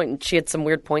got a point, and she had some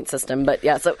weird point system. But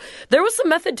yeah, so there was some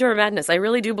method to her madness. I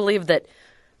really do believe that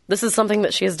this is something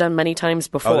that she has done many times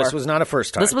before. Oh, this was not a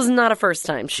first time. This was not a first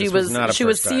time. She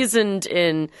was seasoned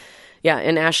in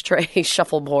ashtray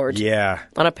shuffleboard. Yeah.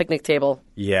 On a picnic table.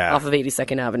 Yeah. Off of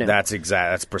 82nd Avenue.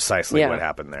 That's precisely what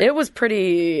happened there. It was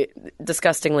pretty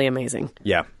disgustingly amazing.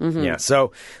 Yeah. Mm-hmm. Yeah.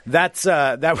 So that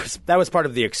was part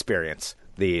of the experience,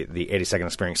 the 82nd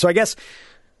experience. So I guess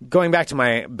going back to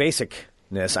my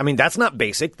basicness, I mean, that's not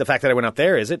basic, the fact that I went out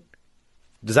there, is it?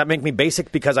 Does that make me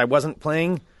basic because I wasn't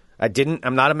playing?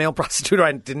 I'm not a male prostitute, or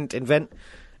I didn't invent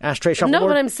ashtray shuffleboard? No,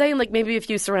 but I'm saying, like, maybe if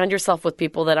you surround yourself with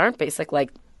people that aren't basic,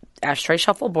 like ashtray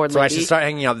shuffleboard lady. So I should start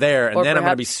hanging out there, and then I'm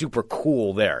going to be super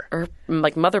cool there. Or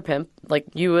like Mother Pimp, like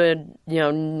you would,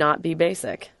 not be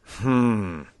basic.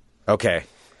 Okay.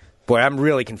 Boy, I'm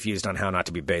really confused on how not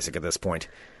to be basic at this point.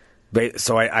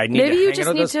 So I need maybe to you hang just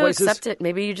out at need those to places? accept it.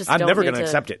 Maybe you just I'm don't never need going to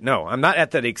accept it. No, I'm not at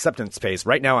the acceptance phase.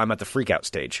 Right now, I'm at the freak out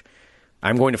stage.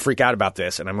 I'm going to freak out about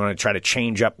this, and I'm going to try to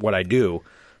change up what I do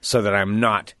so that I'm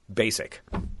not basic.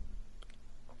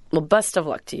 Well, best of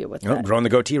luck to you with that. I'm growing the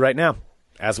goatee right now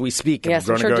as we speak. Yes,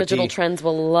 I'm sure digital trends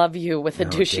will love you with a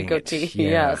douchey goatee. Yeah.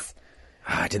 Yes.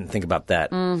 I didn't think about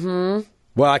that. Mm-hmm.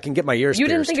 Well, I can get my ears pierced. You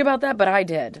didn't think about that, but I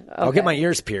did. Okay. I'll get my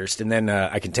ears pierced, and then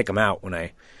I can take them out when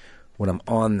I'm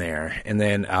on there. And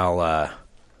then I'll,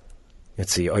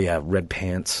 let's see. Oh, yeah, red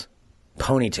pants.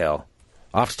 Ponytail.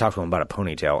 I'll have to talk to him about a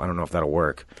ponytail. I don't know if that'll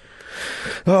work.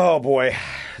 Oh, boy.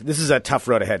 This is a tough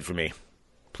road ahead for me.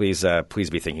 Please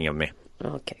be thinking of me.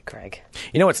 Okay, Craig.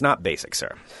 You know what's not basic,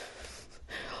 Sarah?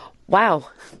 Wow.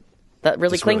 That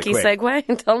really clinky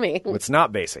segue? Tell me. What's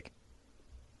not basic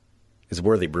is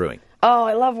Worthy Brewing. Oh,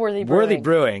 I love Worthy Brewing. Worthy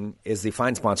Brewing is the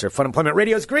fine sponsor of Fun Employment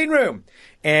Radio's Green Room.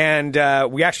 And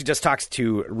we actually just talked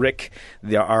to Rick,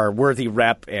 our Worthy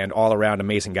rep and all-around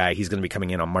amazing guy. He's going to be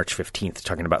coming in on March 15th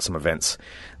talking about some events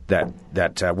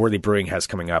that Worthy Brewing has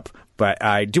coming up. But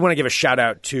I do want to give a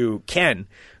shout-out to Ken,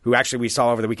 who actually we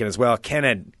saw over the weekend as well. Ken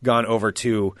had gone over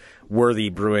to Worthy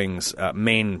Brewing's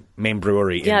main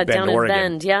brewery in Bend, down Oregon. In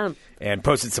Bend, yeah. And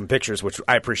posted some pictures, which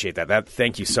I appreciate that.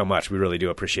 Thank you so much. We really do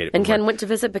appreciate it. And Ken went to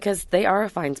visit because they are a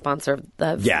fine sponsor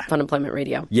of Fun Employment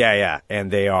Radio. Yeah,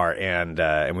 and they are. And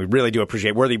we really do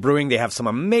appreciate Worthy Brewing. They have some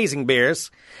amazing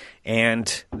beers,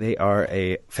 and they are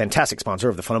a fantastic sponsor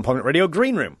of the Fun Employment Radio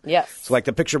Green Room. Yes. So like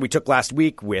the picture we took last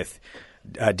week with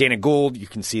Dana Gould, you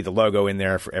can see the logo in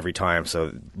there for every time.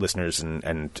 So listeners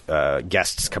and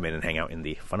guests come in and hang out in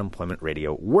the Fun Employment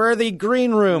Radio Worthy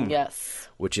Green Room. Yes.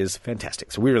 Which is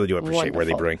fantastic. So we really do appreciate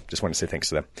Worthy Brewing. Just want to say thanks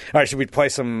to them. All right, should we play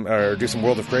some or do some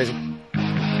World of Crazy?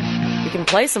 We can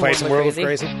play some World of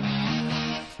Crazy.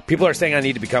 People are saying I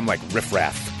need to become like Riff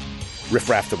Raff. Riff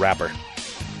Raff the rapper.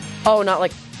 Oh, not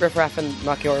like Riff Raff and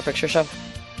Rocky Horror Picture Show?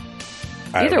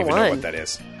 I don't even know what that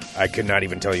is. I could not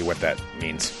even tell you what that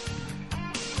means.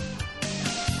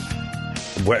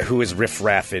 Who is Riff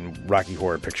Raff in Rocky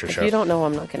Horror Picture Show? If you don't know,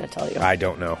 I'm not going to tell you. I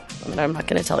don't know. I'm not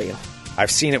going to tell you. I've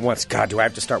seen it once. God, do I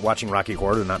have to start watching Rocky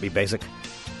Horror to not be basic?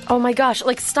 Oh my gosh,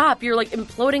 like stop. You're like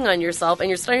imploding on yourself and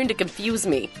you're starting to confuse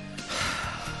me.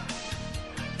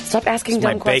 Stop asking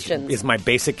dumb questions. Is my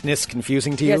basicness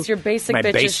confusing to you? Yes, your basic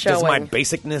bitch is showing. Does my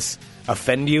basicness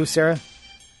offend you, Sarah?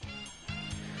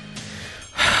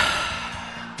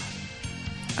 I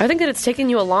think that it's taken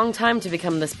you a long time to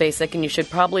become this basic and you should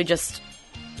probably just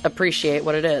appreciate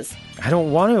what it is. I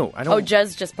don't want to. Oh,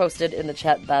 Jez just posted in the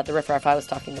chat that the Riff Raff I was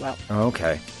talking about. Oh,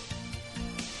 okay.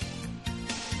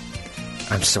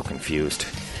 I'm so confused.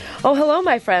 Oh, hello,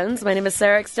 my friends. My name is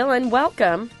Sarah X. Dillon.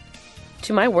 Welcome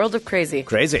to my world of crazy.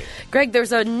 Crazy. Greg,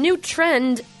 there's a new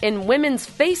trend in women's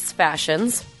face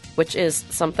fashions, which is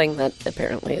something that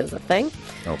apparently is a thing.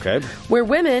 Okay. Where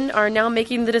women are now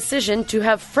making the decision to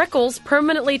have freckles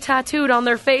permanently tattooed on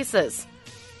their faces.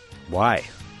 Why?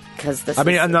 Because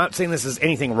I'm not saying this is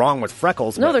anything wrong with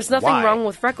freckles. No, there's nothing why? wrong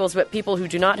with freckles, but people who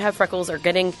do not have freckles are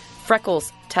getting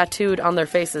freckles tattooed on their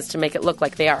faces to make it look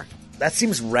like they are. That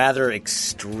seems rather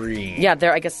extreme. Yeah,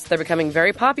 I guess they're becoming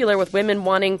very popular with women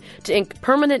wanting to ink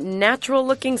permanent,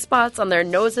 natural-looking spots on their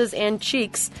noses and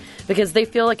cheeks because they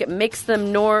feel like it makes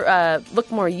them look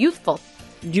more youthful,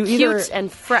 you cute,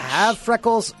 and fresh. Have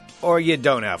freckles or you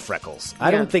don't have freckles.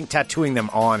 I don't think tattooing them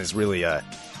on is really a...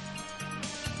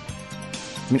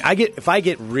 I mean, if I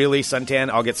get really suntan,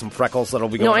 I'll get some freckles that'll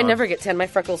be going on. No, I never get tan. My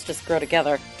freckles just grow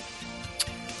together.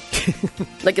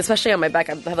 Like, especially on my back.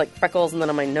 I have, like, freckles and then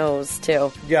on my nose,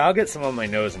 too. Yeah, I'll get some on my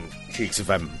nose and cheeks if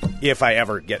I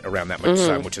ever get around that much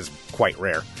sun, which is quite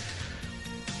rare.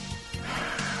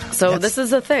 So this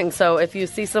is a thing. So if you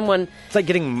see someone... It's like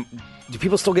getting... Do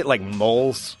people still get, like,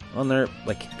 moles on their...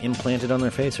 Like, implanted on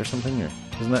their face or something? Or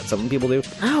isn't that something people do?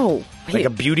 Oh. Like a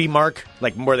beauty mark?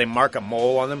 Like, where they mark a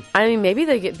mole on them? I mean, maybe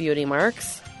they get beauty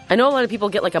marks. I know a lot of people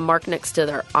get, like, a mark next to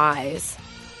their eyes.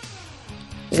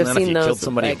 Isn't I've that seen if you those, killed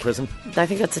somebody like, in prison? I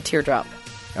think that's a teardrop.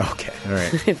 Okay, all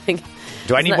right. I think...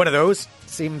 Do I need one of those?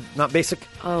 Seem not basic?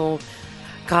 Oh,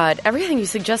 God. Everything you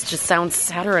suggest just sounds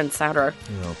sadder and sadder.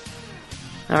 No.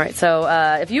 All right, so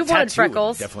if you've wanted Tattoo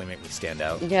freckles... would definitely make me stand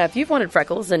out. Yeah, if you've wanted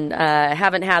freckles and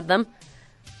haven't had them,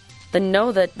 then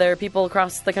know that there are people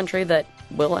across the country that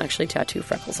will actually tattoo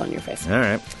freckles on your face. All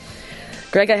right.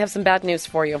 Greg, I have some bad news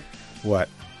for you. What?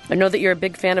 I know that you're a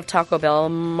big fan of Taco Bell,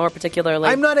 more particularly...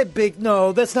 I'm not a big...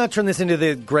 No, let's not turn this into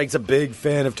the... Greg's a big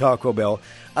fan of Taco Bell.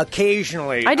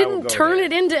 Occasionally, I didn't will go turn there.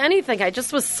 it into anything. I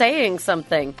just was saying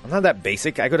something. I'm not that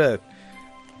basic. I go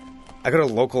to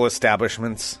local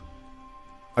establishments.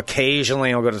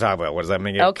 Occasionally, I'll go to Taco Bell. What does that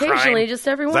mean? Occasionally, just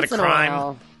every Is that once a in a crime?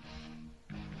 while.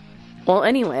 Well,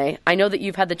 anyway, I know that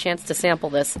you've had the chance to sample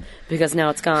this because now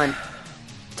it's gone.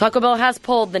 Taco Bell has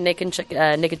pulled the naked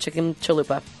chicken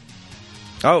chalupa.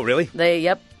 Oh, really? They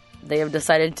have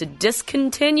decided to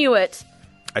discontinue it.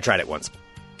 I tried it once.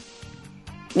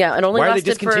 Yeah, it only Why are they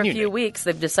lasted for a discontinuing few it? weeks.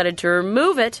 They've decided to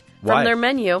remove it Why? from their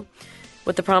menu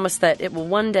with the promise that it will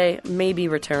one day maybe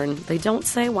return. They don't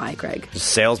say why, Greg. Is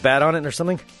sales bad on it or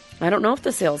something? I don't know if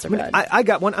the sales are bad. I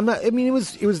got one. I'm not. I mean, it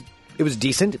was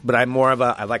decent, but I'm more of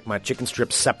a. I like my chicken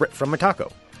strips separate from my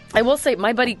taco. I will say,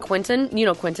 my buddy Quentin, you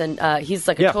know Quentin, he's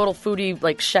like a total foodie,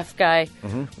 like chef guy.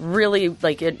 Really,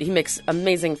 like he makes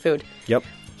amazing food. Yep.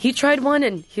 He tried one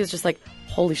and he was just like,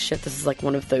 "Holy shit, this is like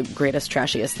one of the greatest,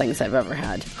 trashiest things I've ever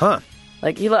had." Huh.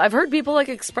 Like I've heard people like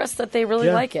express that they really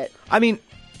like it. I mean,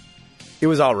 it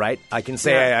was all right. I can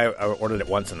say Yeah. I ordered it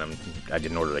once and then I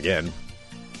didn't order it again.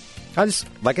 I just,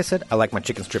 like I said, I like my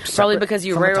chicken strips Probably separate because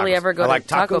you from my rarely tacos. ever go I to like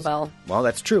Taco tacos. Bell. Well,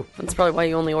 that's true. That's probably why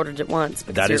you only ordered it once,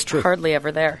 because That you're is true. hardly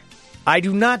ever there. I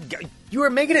do not. You are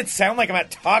making it sound like I'm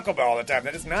at Taco Bell all the time.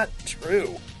 That is not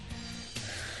true.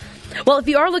 Well, if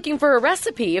you are looking for a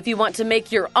recipe, if you want to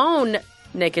make your own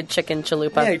naked chicken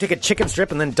chalupa, Yeah, you take a chicken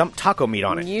strip and then dump taco meat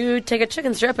on it. you take a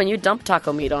chicken strip and you dump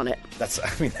taco meat on it.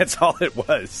 That's all it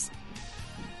was.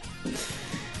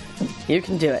 You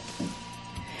can do it.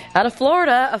 Out of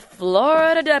Florida, a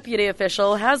Florida deputy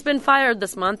official has been fired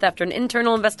this month after an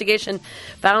internal investigation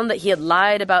found that he had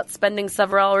lied about spending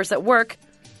several hours at work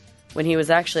when he was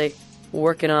actually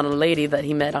working on a lady that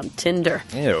he met on Tinder.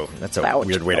 Ew, that's a Ouch.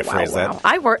 weird way to Wow, phrase wow.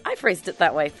 that. I phrased it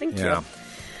that way. Thank Yeah.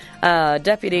 you.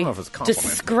 Deputy, I don't know if it's a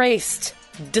compliment.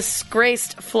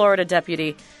 disgraced Florida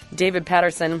deputy David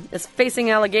Patterson is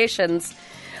facing allegations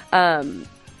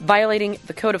violating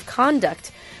the code of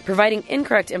conduct, providing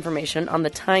incorrect information on the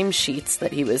timesheets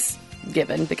that he was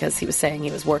given because he was saying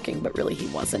he was working, but really he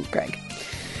wasn't, Greg.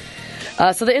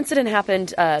 So the incident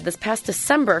happened this past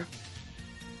December.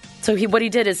 So what he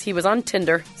did is he was on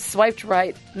Tinder, swiped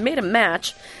right, made a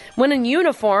match, went in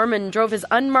uniform, and drove his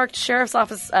unmarked sheriff's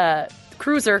office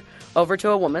cruiser over to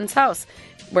a woman's house,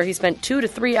 where he spent 2 to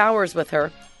 3 hours with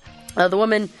her. The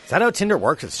woman... Is that how Tinder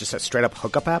works? It's just a straight-up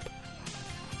hookup app?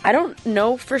 I don't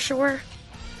know for sure.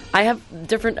 I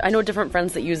know different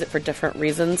friends that use it for different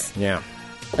reasons. Yeah.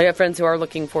 I have friends who are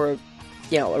looking for,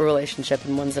 a relationship,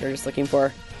 and ones that are just looking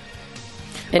for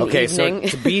an evening.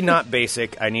 So to be not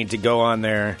basic, I need to go on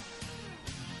there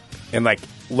and,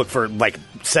 look for,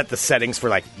 set the settings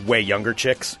for, way younger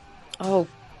chicks. Oh.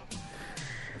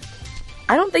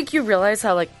 I don't think you realize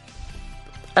how,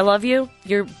 I love you.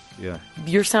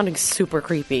 You're sounding super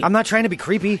creepy. I'm not trying to be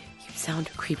creepy. You sound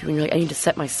creepy when you're like, I need to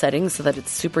set my settings so that it's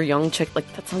super young chick.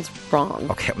 That sounds wrong.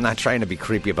 Okay, I'm not trying to be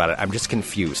creepy about it. I'm just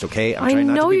confused, okay? I'm I trying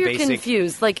not know to be you're basic.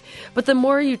 confused. But the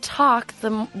more you talk,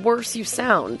 the worse you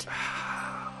sound.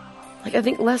 I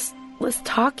think less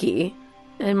talky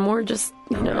and more just,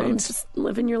 Right. just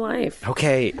living your life.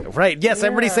 Okay, right. Yes, Yeah.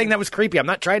 everybody's saying that was creepy. I'm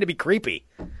not trying to be creepy.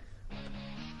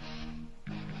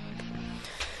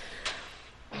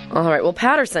 All right. Well,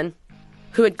 Patterson,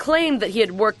 who had claimed that he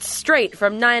had worked straight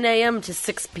from 9 a.m. to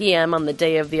 6 p.m. on the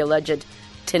day of the alleged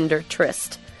Tinder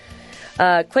tryst,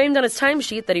 claimed on his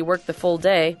timesheet that he worked the full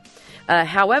day.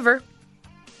 However,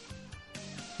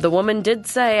 the woman did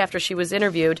say after she was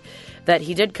interviewed that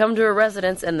he did come to her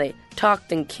residence and they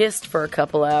talked and kissed for a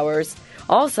couple hours.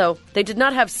 Also, they did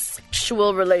not have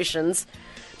sexual relations,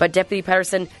 but Deputy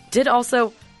Patterson did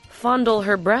also fondle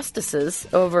her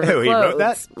breastises over her Oh, clothes. he wrote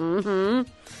that? Mm-hmm.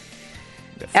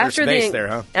 First base there,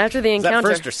 huh? After the Is that encounter.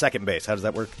 first or second base? How does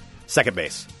that work? Second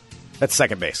base. That's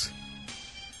second base.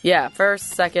 Yeah,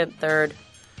 first, second, third,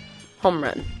 home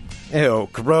run. Ew,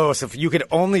 gross. If you could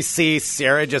only see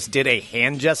Sarah just did a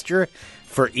hand gesture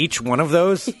for each one of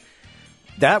those,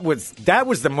 that was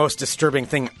the most disturbing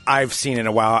thing I've seen in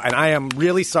a while, and I am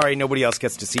really sorry nobody else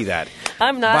gets to see that.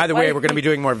 I'm not. By the way, we're going to be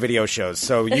doing more video shows,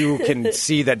 so you can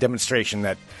see that demonstration.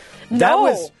 That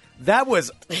No.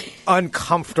 was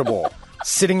uncomfortable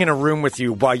sitting in a room with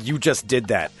you while you just did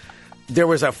that. There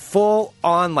was a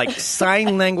full-on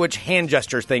sign language hand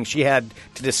gesture thing she had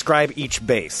to describe each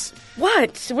base.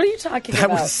 What? What are you talking That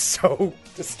about? was so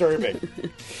disturbing.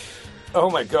 Oh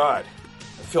my god.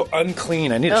 I feel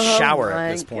unclean. I need a shower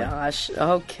at this point. Oh my gosh.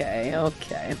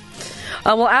 Okay.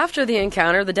 Well, after the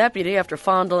encounter, the deputy, after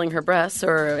fondling her breasts,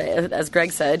 or as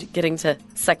Greg said, getting to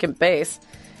second base.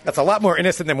 That's a lot more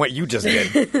innocent than what you just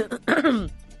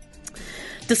did.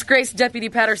 Disgraced Deputy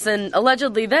Patterson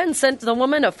allegedly then sent the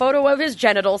woman a photo of his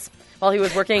genitals while he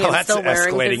was working and that's still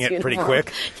wearing escalating his it pretty uniform.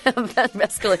 quick. Yeah, that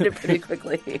escalated pretty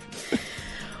quickly.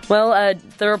 Well,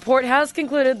 the report has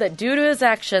concluded that due to his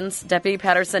actions, Deputy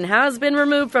Patterson has been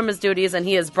removed from his duties and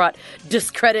he has brought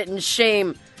discredit and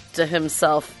shame to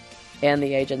himself and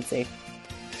the agency.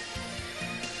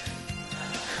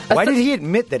 Why did he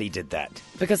admit that he did that?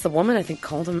 Because the woman, I think,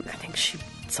 called him, I think she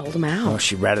sold him out. Oh,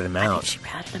 she ratted him out. She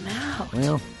ratted him out.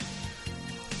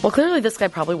 Well, Clearly this guy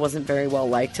probably wasn't very well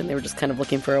liked, and they were just kind of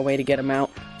looking for a way to get him out.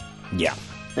 yeah.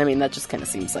 I mean, that just kind of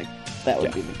seems like that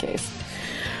would be the case.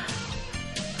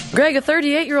 Greg, a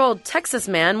 38-year-old Texas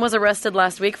man was arrested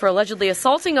last week for allegedly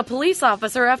assaulting a police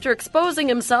officer after exposing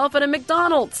himself at a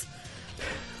McDonald's.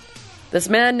 This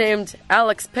man named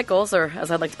Alex Pickles, or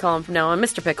as I'd like to call him from now on,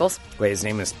 Mr. Pickles. Wait, his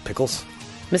name is Pickles?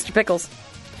 Mr. Pickles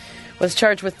was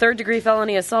charged with third-degree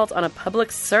felony assault on a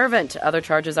public servant. Other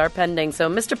charges are pending. So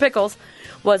Mr. Pickles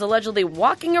was allegedly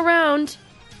walking around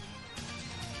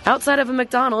outside of a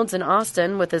McDonald's in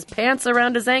Austin with his pants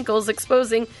around his ankles,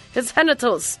 exposing his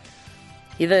genitals.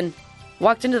 He then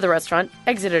walked into the restaurant,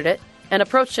 exited it, and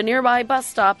approached a nearby bus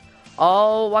stop,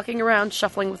 all walking around,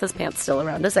 shuffling with his pants still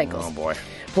around his ankles. Oh, boy.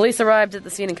 Police arrived at the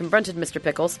scene and confronted Mr.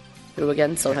 Pickles, who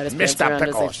again still had his pants Mr. around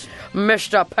Pickles. his ankles.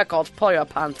 Mr. Pickles, pull your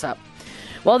pants up.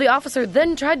 Well, the officer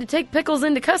then tried to take Pickles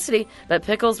into custody, but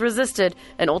Pickles resisted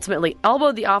and ultimately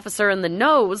elbowed the officer in the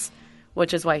nose,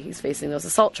 which is why he's facing those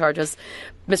assault charges.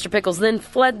 Mr. Pickles then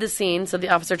fled the scene, so the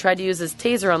officer tried to use his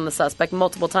taser on the suspect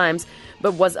multiple times,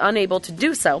 but was unable to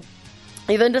do so.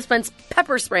 He then dispensed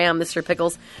pepper spray on Mr.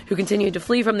 Pickles, who continued to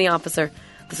flee from the officer.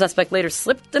 The suspect later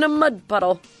slipped in a mud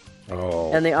puddle,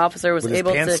 and the officer was With his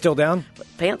able pants to... still down?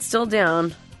 Pants still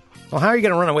down. Well, how are you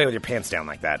going to run away with your pants down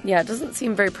like that? Yeah, it doesn't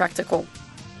seem very practical.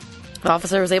 The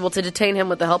officer was able to detain him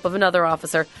with the help of another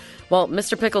officer, while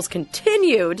Mr. Pickles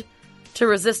continued to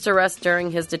resist arrest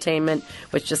during his detainment,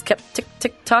 which just kept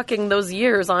tick-tick-tocking those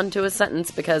years onto his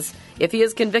sentence, because if he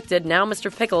is convicted, now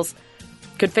Mr. Pickles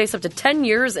could face up to 10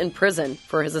 years in prison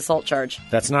for his assault charge.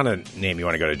 That's not a name you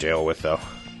want to go to jail with, though.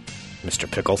 Mr.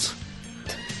 Pickles.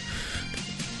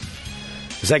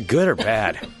 Is that good or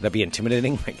bad? Would that be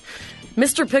intimidating?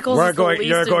 Mr. Pickles is the least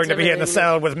You're going to be in the intimidating.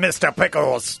 cell with Mr.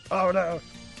 Pickles. Oh, no.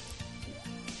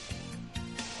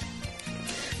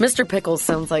 Mr. Pickles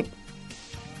sounds like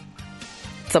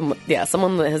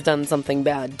someone that has done something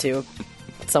bad to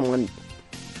someone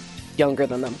younger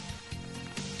than them.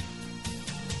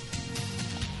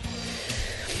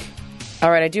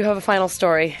 All right, I do have a final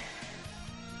story,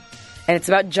 and it's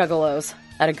about juggalos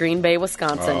out of Green Bay,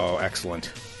 Wisconsin. Oh,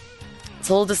 excellent. It's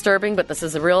a little disturbing, but this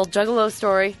is a real juggalo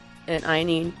story, and I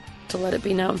need to let it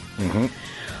be known. Mm-hmm.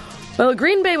 Well,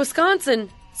 Green Bay, Wisconsin,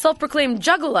 self-proclaimed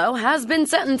juggalo has been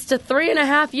sentenced to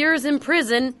 3.5 years in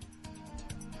prison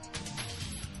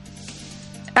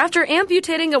after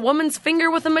amputating a woman's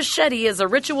finger with a machete as a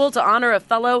ritual to honor a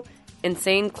fellow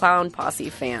Insane Clown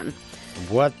Posse fan.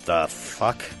 What the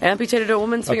fuck? Amputated a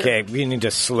woman's finger. Okay, we need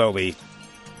to slowly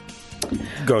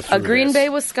go through A Green this. Bay,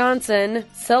 Wisconsin,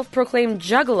 self-proclaimed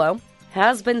juggalo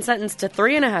has been sentenced to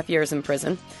 3.5 years in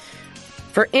prison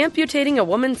for amputating a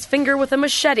woman's finger with a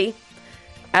machete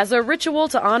as a ritual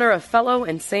to honor a fellow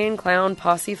Insane Clown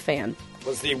Posse fan.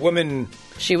 Was the woman...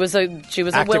 She was a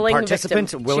willing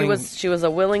participant? victim. She was a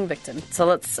willing victim. So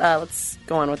let's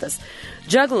go on with this.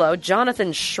 Juggalo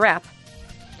Jonathan Schrapp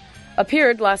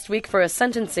appeared last week for a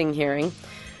sentencing hearing.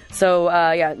 So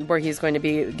where he's going to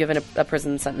be given a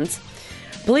prison sentence.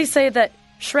 Police say that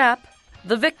Schrapp,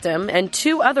 the victim, and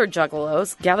 2 other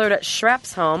juggalos gathered at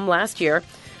Schrapp's home last year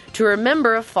to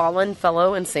remember a fallen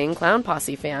fellow Insane Clown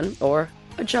Posse fan, or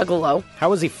a juggalo.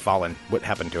 How was he fallen? What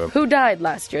happened to him? Who died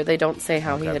last year. They don't say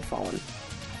how he had fallen.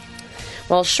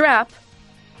 Well, Schrapp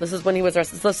This is when he was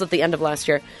arrested. This was at the end of last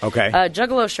year. Okay.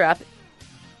 Juggalo strap.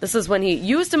 This is when he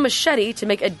used a machete to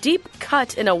make a deep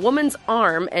cut in a woman's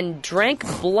arm and drank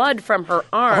blood from her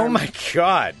arm. Oh, my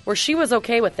God. Where she was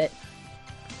okay with it.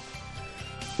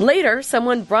 Later,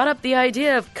 someone brought up the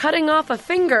idea of cutting off a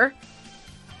finger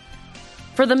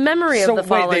for the memory of the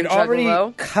fallen they'd Juggalo.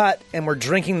 already cut and were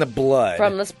drinking the blood.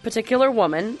 From this particular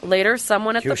woman. Later,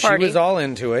 someone at the She party... was all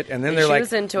into it, and then they're She like,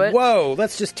 was into it. whoa,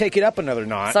 let's just take it up another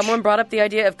notch. Someone brought up the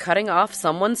idea of cutting off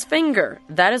someone's finger.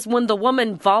 That is when the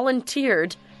woman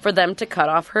volunteered for them to cut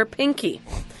off her pinky.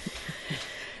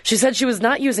 She said she was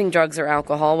not using drugs or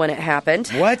alcohol when it happened.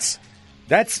 What?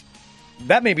 That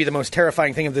may be the most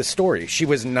terrifying thing of this story. She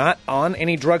was not on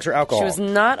any drugs or alcohol. She was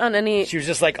not on any... She was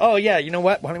just like, oh, yeah, you know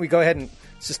what? Why don't we go ahead and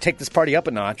let's just take this party up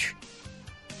a notch.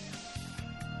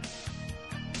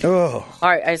 Oh. All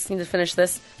right, I just need to finish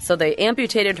this. So they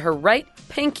amputated her right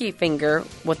pinky finger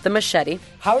with the machete.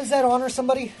 How does that honor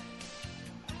somebody?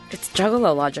 It's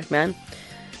Juggalo logic, man.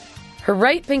 Her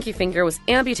right pinky finger was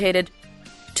amputated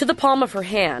to the palm of her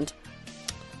hand,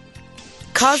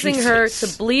 causing her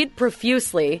to bleed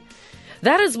profusely.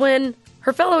 That is when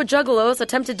her fellow Juggalos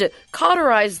attempted to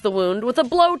cauterize the wound with a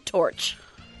blowtorch.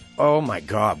 Oh, my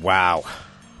God. Wow.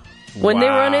 When they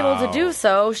were unable to do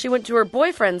so, she went to her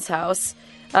boyfriend's house,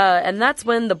 and that's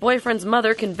when the boyfriend's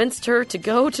mother convinced her to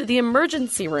go to the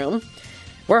emergency room,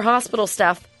 where hospital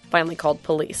staff finally called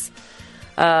police.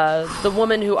 The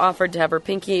woman who offered to have her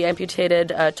pinky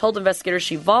amputated told investigators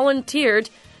she volunteered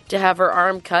to have her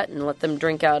arm cut and let them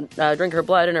drink her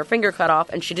blood and her finger cut off,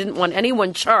 and she didn't want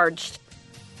anyone charged.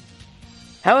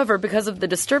 However, because of the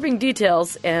disturbing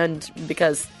details and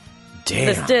because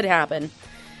this did happen,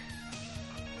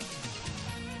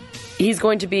 he's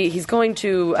going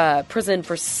to prison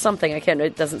for something.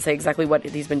 It doesn't say exactly what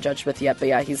he's been judged with yet, but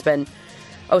yeah, he's been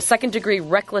second-degree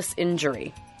reckless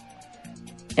injury.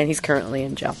 And he's currently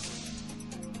in jail.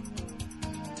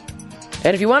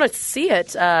 And if you want to see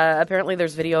it, apparently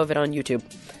there's video of it on YouTube.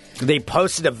 They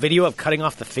posted a video of cutting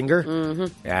off the finger?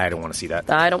 Mm-hmm. Yeah, I don't want to see that.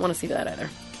 I don't want to see that either.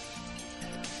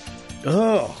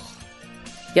 Oh.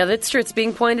 Yeah, that's true. It's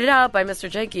being pointed out by Mr.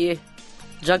 Jakey.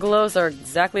 Juggalos are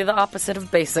exactly the opposite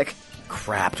of basic.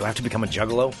 Crap, do I have to become a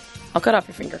juggalo? I'll cut off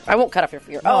your finger. I won't cut off your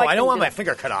finger. Oh, I don't want my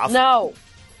finger cut off. No.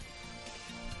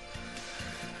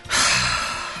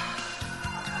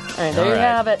 All right, there you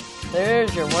have it.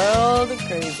 There's your world of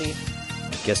crazy.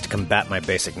 I guess to combat my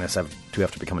basicness, I do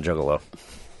have to become a juggalo.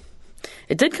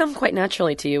 It did come quite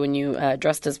naturally to you when you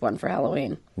dressed as one for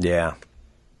Halloween. Yeah.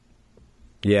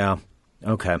 Yeah.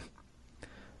 Okay.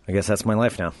 I guess that's my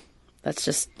life now. That's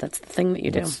the thing that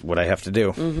you do. That's what I have to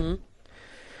do. Mm-hmm.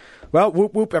 Well,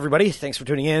 whoop, whoop, everybody. Thanks for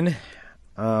tuning in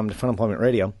to Fun Employment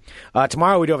Radio.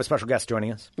 Tomorrow we do have a special guest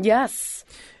joining us. Yes.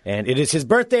 And it is his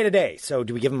birthday today. So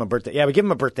do we give him a birthday? Yeah, we give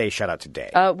him a birthday shout-out today.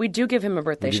 We do give him a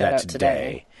birthday shout-out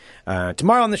today.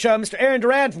 Tomorrow on the show, Mr. Aaron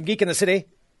Duran from Geek in the City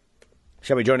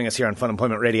shall be joining us here on Fun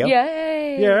Employment Radio.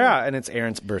 Yay! Yeah, and it's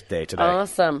Aaron's birthday today.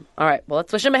 Awesome. All right, well,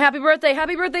 let's wish him a happy birthday.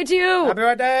 Happy birthday to you! Happy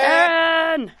birthday!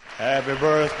 Aaron! Happy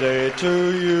birthday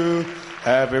to you.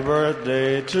 Happy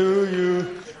birthday to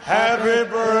you. Happy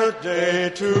birthday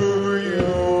to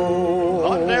you.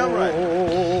 Hot damn right.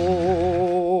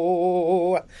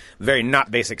 Very not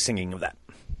basic singing of that.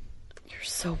 You're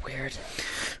so weird.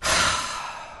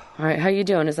 All right, how you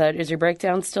doing? Is your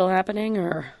breakdown still happening,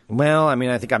 or? Well, I mean,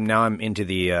 I think I'm into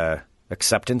the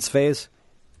acceptance phase.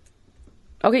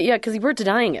 Okay, yeah, because you were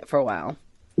denying it for a while.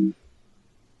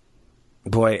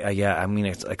 Boy, yeah, I mean,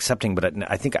 it's accepting, but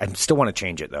I think I still want to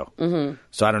change it, though. Mm-hmm.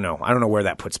 So I don't know. I don't know where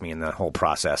that puts me in the whole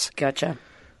process. Gotcha.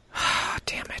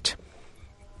 Damn it.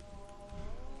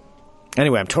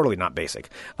 Anyway, I'm totally not basic.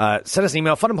 Send us an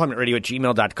email,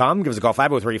 funemploymentradio@gmail.com. Give us a call,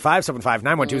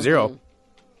 503-575-9120.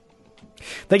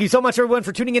 Thank you so much, everyone,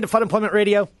 for tuning in to Fun Employment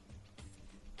Radio.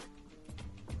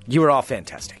 You are all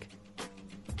fantastic.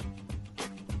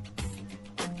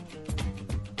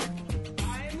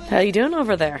 How you doing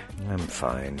over there? I'm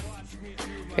fine.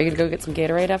 Are you going to go get some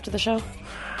Gatorade after the show?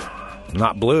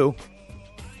 Not blue.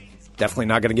 Definitely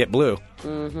not going to get blue.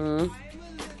 Mm-hmm.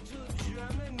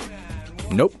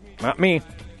 Nope, not me.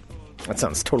 That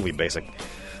sounds totally basic.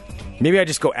 Maybe I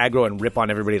just go aggro and rip on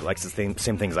everybody that likes the same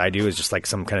things I do. Is just like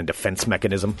some kind of defense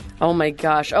mechanism. Oh, my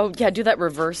gosh. Oh, yeah, do that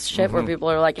reverse shit where people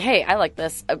are like, hey, I like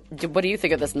this. What do you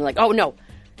think of this? And they're like, oh, no.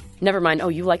 Never mind. Oh,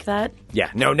 you like that?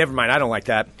 Yeah, no, never mind. I don't like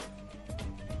that.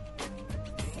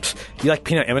 You like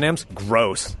peanut M&Ms?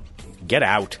 Gross. Get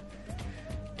out.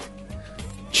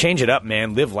 Change it up,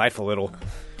 man. Live life a little.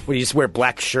 What, you just wear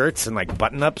black shirts and like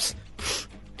button-ups?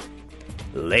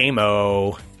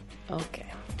 Lame-o. Okay.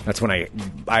 That's when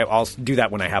I'll do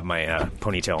that when I have my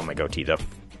ponytail and my goatee, though.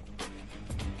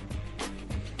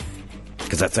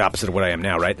 Because that's the opposite of what I am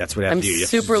now, right? That's what I have I'm to do. You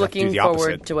super just have to do looking the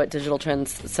forward opposite. to what Digital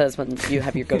Trends says when you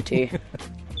have your goatee.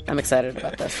 I'm excited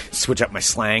about this. Switch up my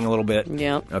slang a little bit.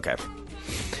 Yeah. Okay.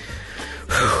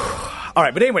 All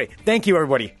right, but anyway, thank you,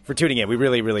 everybody, for tuning in. We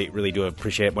really, really, really do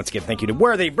appreciate it. Once again, thank you to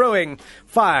Worthy Brewing.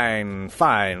 Fine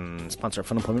sponsor of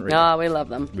Fun Employment Radio. Oh, we love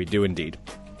them. We do indeed.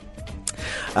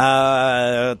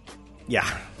 Yeah.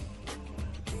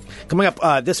 Coming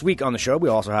up this week on the show, we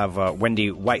also have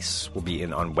Wendy Weiss will be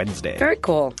in on Wednesday. Very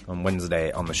cool. On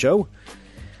Wednesday on the show.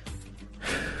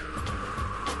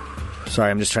 Sorry,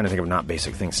 I'm just trying to think of not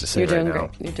basic things to say You're doing now.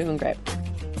 great. You're doing great.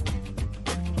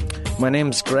 My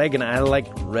name's Greg, and I like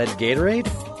red Gatorade.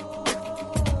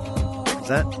 Is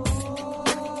that?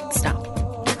 Stop.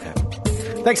 Okay.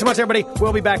 Thanks so much, everybody.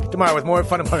 We'll be back tomorrow with more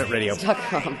Fun Employment Radio.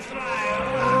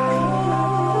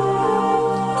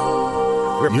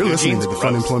 You're listening to the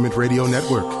Fun Employment Radio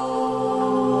Network.